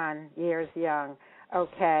 21 years young.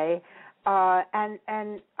 Okay.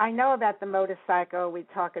 And I know about the motorcycle. We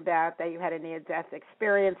talk about that you had a near-death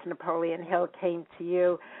experience. Napoleon Hill came to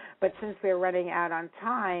you. But since we're running out on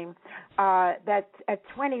time, that at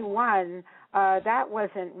 21, that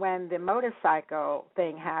wasn't when the motorcycle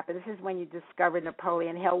thing happened. This is when you discovered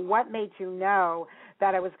Napoleon Hill. What made you know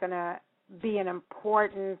that it was going to be an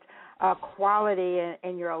important quality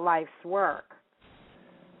in your life's work?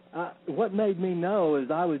 What made me know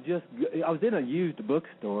is I was in a used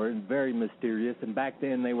bookstore, and very mysterious, and back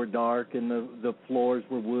then they were dark, and the floors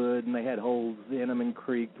were wood, and they had holes in them and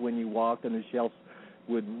creaked when you walked, and the shelves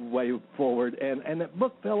would wave forward, and that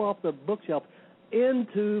book fell off the bookshelf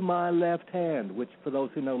into my left hand, which for those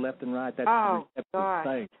who know left and right, that's the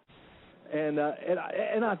thing. And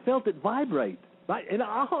I felt it vibrate, and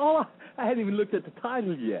I hadn't even looked at the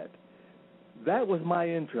title yet. That was my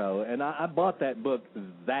intro, and I bought that book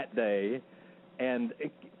that day, and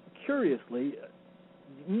curiously,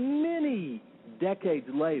 many decades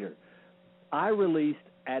later, I released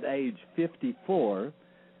at age 54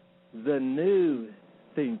 the new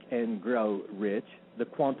Think and Grow Rich, the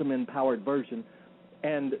quantum-empowered version,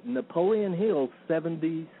 and Napoleon Hill,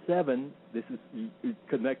 77, this is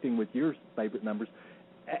connecting with your favorite numbers,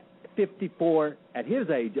 at 54, at his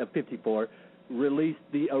age of 54, released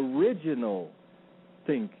the original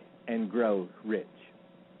Think and Grow Rich.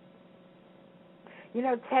 You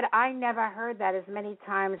know, Ted, I never heard that as many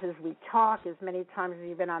times as we talk, as many times as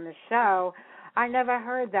you've been on the show. I never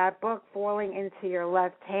heard that book falling into your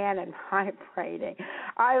left hand and vibrating.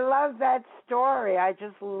 I love that story. I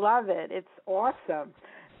just love it. It's awesome.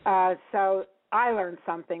 So I learned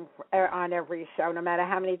something on every show, no matter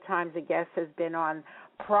how many times a guest has been on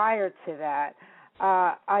prior to that.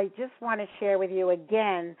 I just want to share with you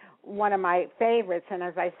again one of my favorites, and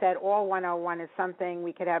as I said, All 101 is something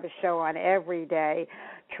we could have a show on every day.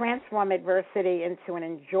 Transform adversity into an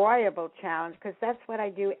enjoyable challenge, because that's what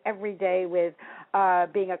I do every day with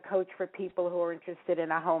being a coach for people who are interested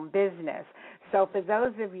in a home business. So for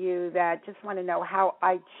those of you that just want to know how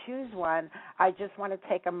I choose one, I just want to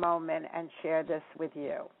take a moment and share this with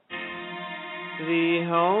you. The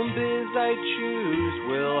home biz I choose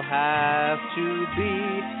will have to be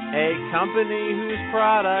a company whose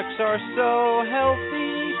products are so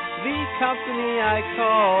healthy. The company I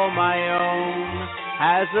call my own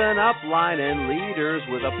has an upline and leaders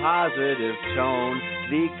with a positive tone.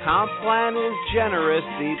 The comp plan is generous,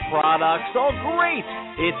 the products all great.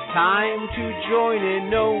 It's time to join in,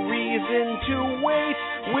 no reason to wait.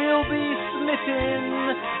 We'll be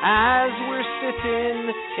smitten as we're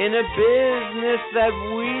sitting in a business that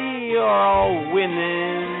we are all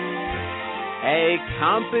winning. A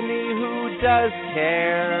company who does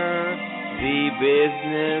care, the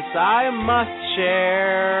business I must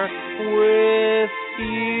share with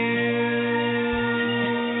you.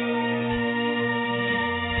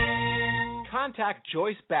 Contact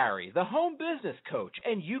Joyce Barry, the home business coach,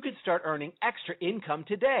 and you can start earning extra income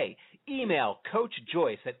today. Email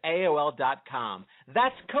CoachJoyce@AOL.com.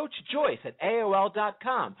 That's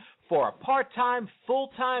CoachJoyce@AOL.com for a part-time,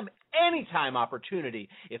 full-time, anytime opportunity.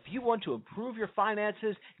 If you want to improve your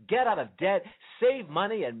finances, get out of debt, save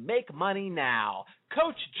money, and make money now.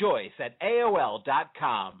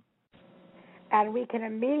 CoachJoyce@AOL.com. And we can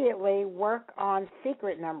immediately work on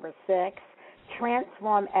secret number 6.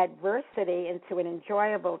 Transform adversity into an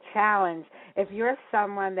enjoyable challenge. If you're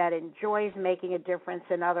someone that enjoys making a difference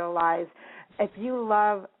in other lives, if you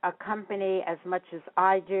love a company as much as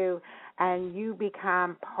I do, and you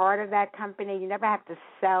become part of that company, you never have to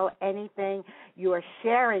sell anything. You are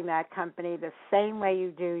sharing that company the same way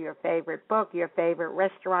you do your favorite book, your favorite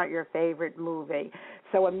restaurant, your favorite movie.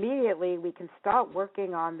 So immediately we can start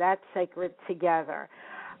working on that secret together.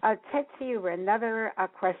 Ted Ciuba, another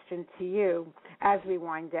question to you as we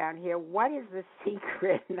wind down here. What is the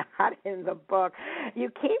secret not in the book? You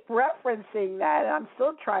keep referencing that, and I'm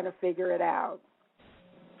still trying to figure it out.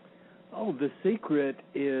 Oh, the secret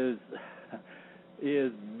is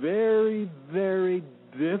very, very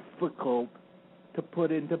difficult to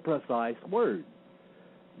put into precise words.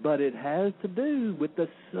 But it has to do with the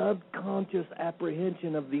subconscious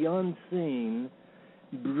apprehension of the unseen,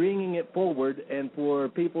 bringing it forward. And for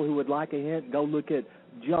people who would like a hint, go look at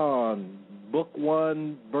John, book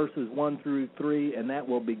 1, verses 1 through 3, and that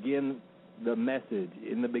will begin the message.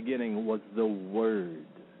 In the beginning was the Word.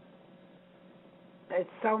 It's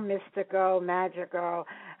so mystical, magical,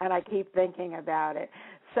 and I keep thinking about it.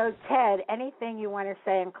 So, Ted, anything you want to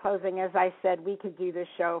say in closing? As I said, we could do this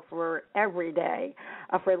show for every day,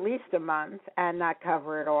 for at least a month, and not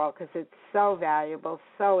cover it all because it's so valuable,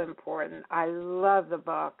 so important. I love the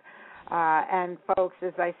book. And, folks,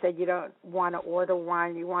 as I said, you don't want to order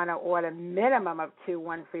one. You want to order a minimum of 2,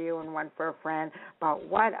 one for you and one for a friend. But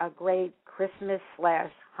what a great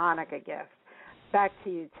Christmas/Hanukkah gift. Back to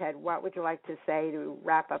you, Ted. What would you like to say to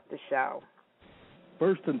wrap up the show?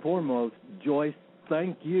 First and foremost, Joyce,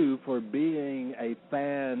 thank you for being a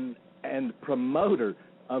fan and promoter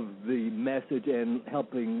of the message and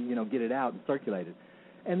helping, get it out and circulate it.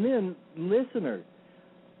 And then, listener,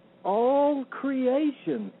 all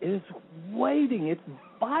creation is waiting. It's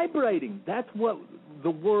vibrating. That's what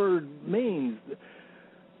the word means.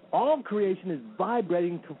 All creation is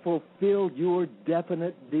vibrating to fulfill your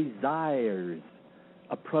definite desires,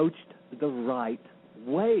 approached the right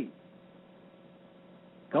way.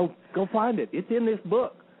 Go find it. It's in this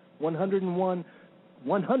book, 101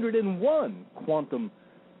 Quantum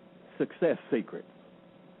Success Secrets.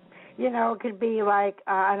 It could be like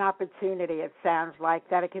an opportunity. It sounds like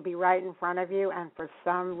that. It could be right in front of you, and for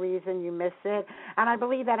some reason you miss it. And I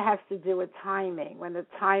believe that has to do with timing. When the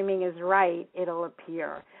timing is right, it'll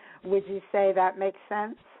appear. Would you say that makes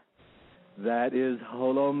sense? That is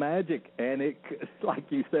holo magic, and it, like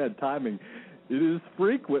you said, timing. It is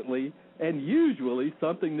frequently and usually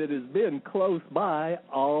something that has been close by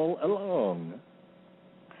all along.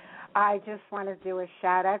 I just want to do a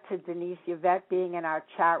shout-out to Denise Yvette being in our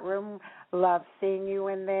chat room. Love seeing you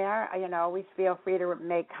in there. Always feel free to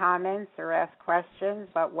make comments or ask questions,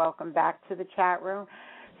 but welcome back to the chat room.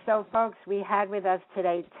 So, folks, we had with us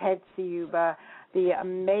today Ted Ciuba, the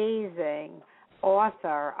amazing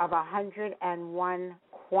author of 101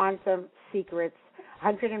 Quantum Secrets,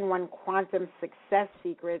 101 Quantum Success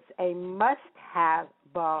Secrets, a must-have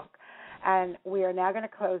book. And we are now going to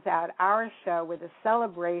close out our show with a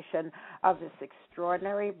celebration of this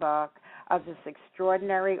extraordinary book, of this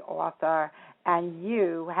extraordinary author, and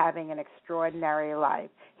you having an extraordinary life.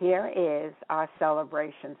 Here is our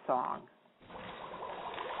celebration song.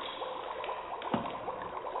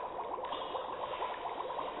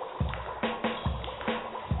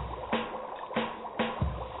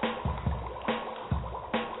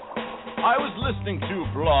 I was listening to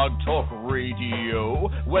Blog Talk Radio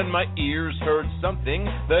when my ears heard something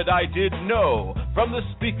that I didn't know. From the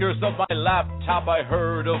speakers of my laptop I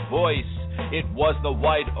heard a voice. It was the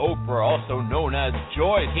White Oprah, also known as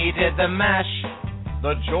Joyce. He did the mash.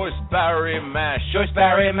 The Joyce Barry Mash. Joyce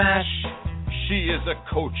Barry Mash. She is a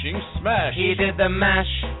coaching smash. He did the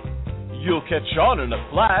mash. You'll catch on in a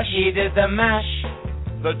flash. He did the mash.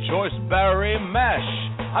 The Joyce Barry Mash.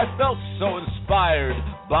 I felt so inspired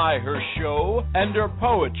by her show, and her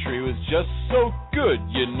poetry was just so good,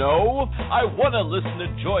 I want to listen to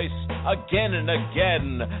Joyce again and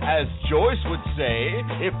again, as Joyce would say,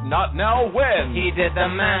 if not now, when? He did the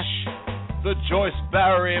mash. The Joyce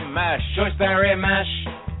Barry Mash. Joyce Barry Mash.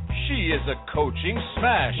 She is a coaching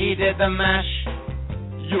smash. He did the mash.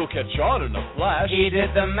 You'll catch on in a flash. He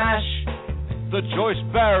did the mash. The Joyce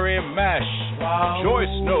Barry Mash. Wow.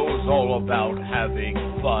 Joyce knows all about having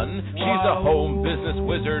fun. Wow. She's a home business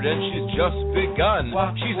wizard and she's just begun.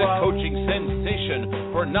 Wow. She's a coaching sensation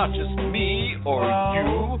for not just me or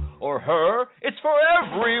you or her. It's for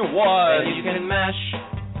everyone. Then you can mash.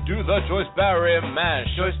 Do the Joyce Barry Mash.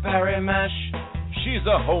 Joyce Barry Mash. She's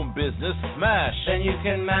a home business smash. Then you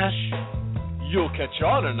can mash. You'll catch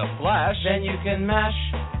on in a flash. Then you can mash.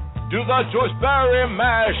 Do the Joyce Barry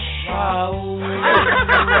Mash. Wow.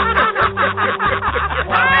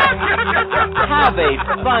 Have a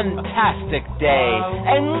fantastic day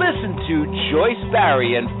and listen to Joyce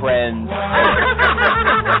Barry and Friends.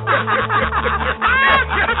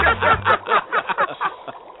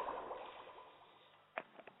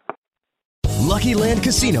 Lucky Land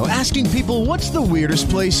Casino, asking people, what's the weirdest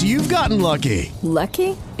place you've gotten lucky?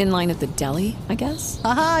 Lucky? In line at the deli, I guess?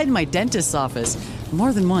 Aha, in my dentist's office.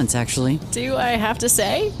 More than once, actually. Do I have to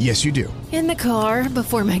say? Yes, you do. In the car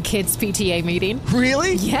before my kids' PTA meeting.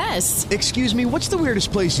 Really? Yes. Excuse me, what's the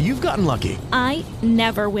weirdest place you've gotten lucky? I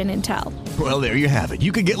never win and tell. Well, there you have it.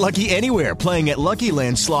 You can get lucky anywhere, playing at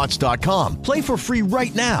LuckyLandSlots.com. Play for free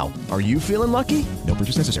right now. Are you feeling lucky? No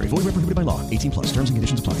purchase necessary. Void where prohibited by law. 18+. Terms and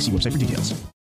conditions apply. See website for details.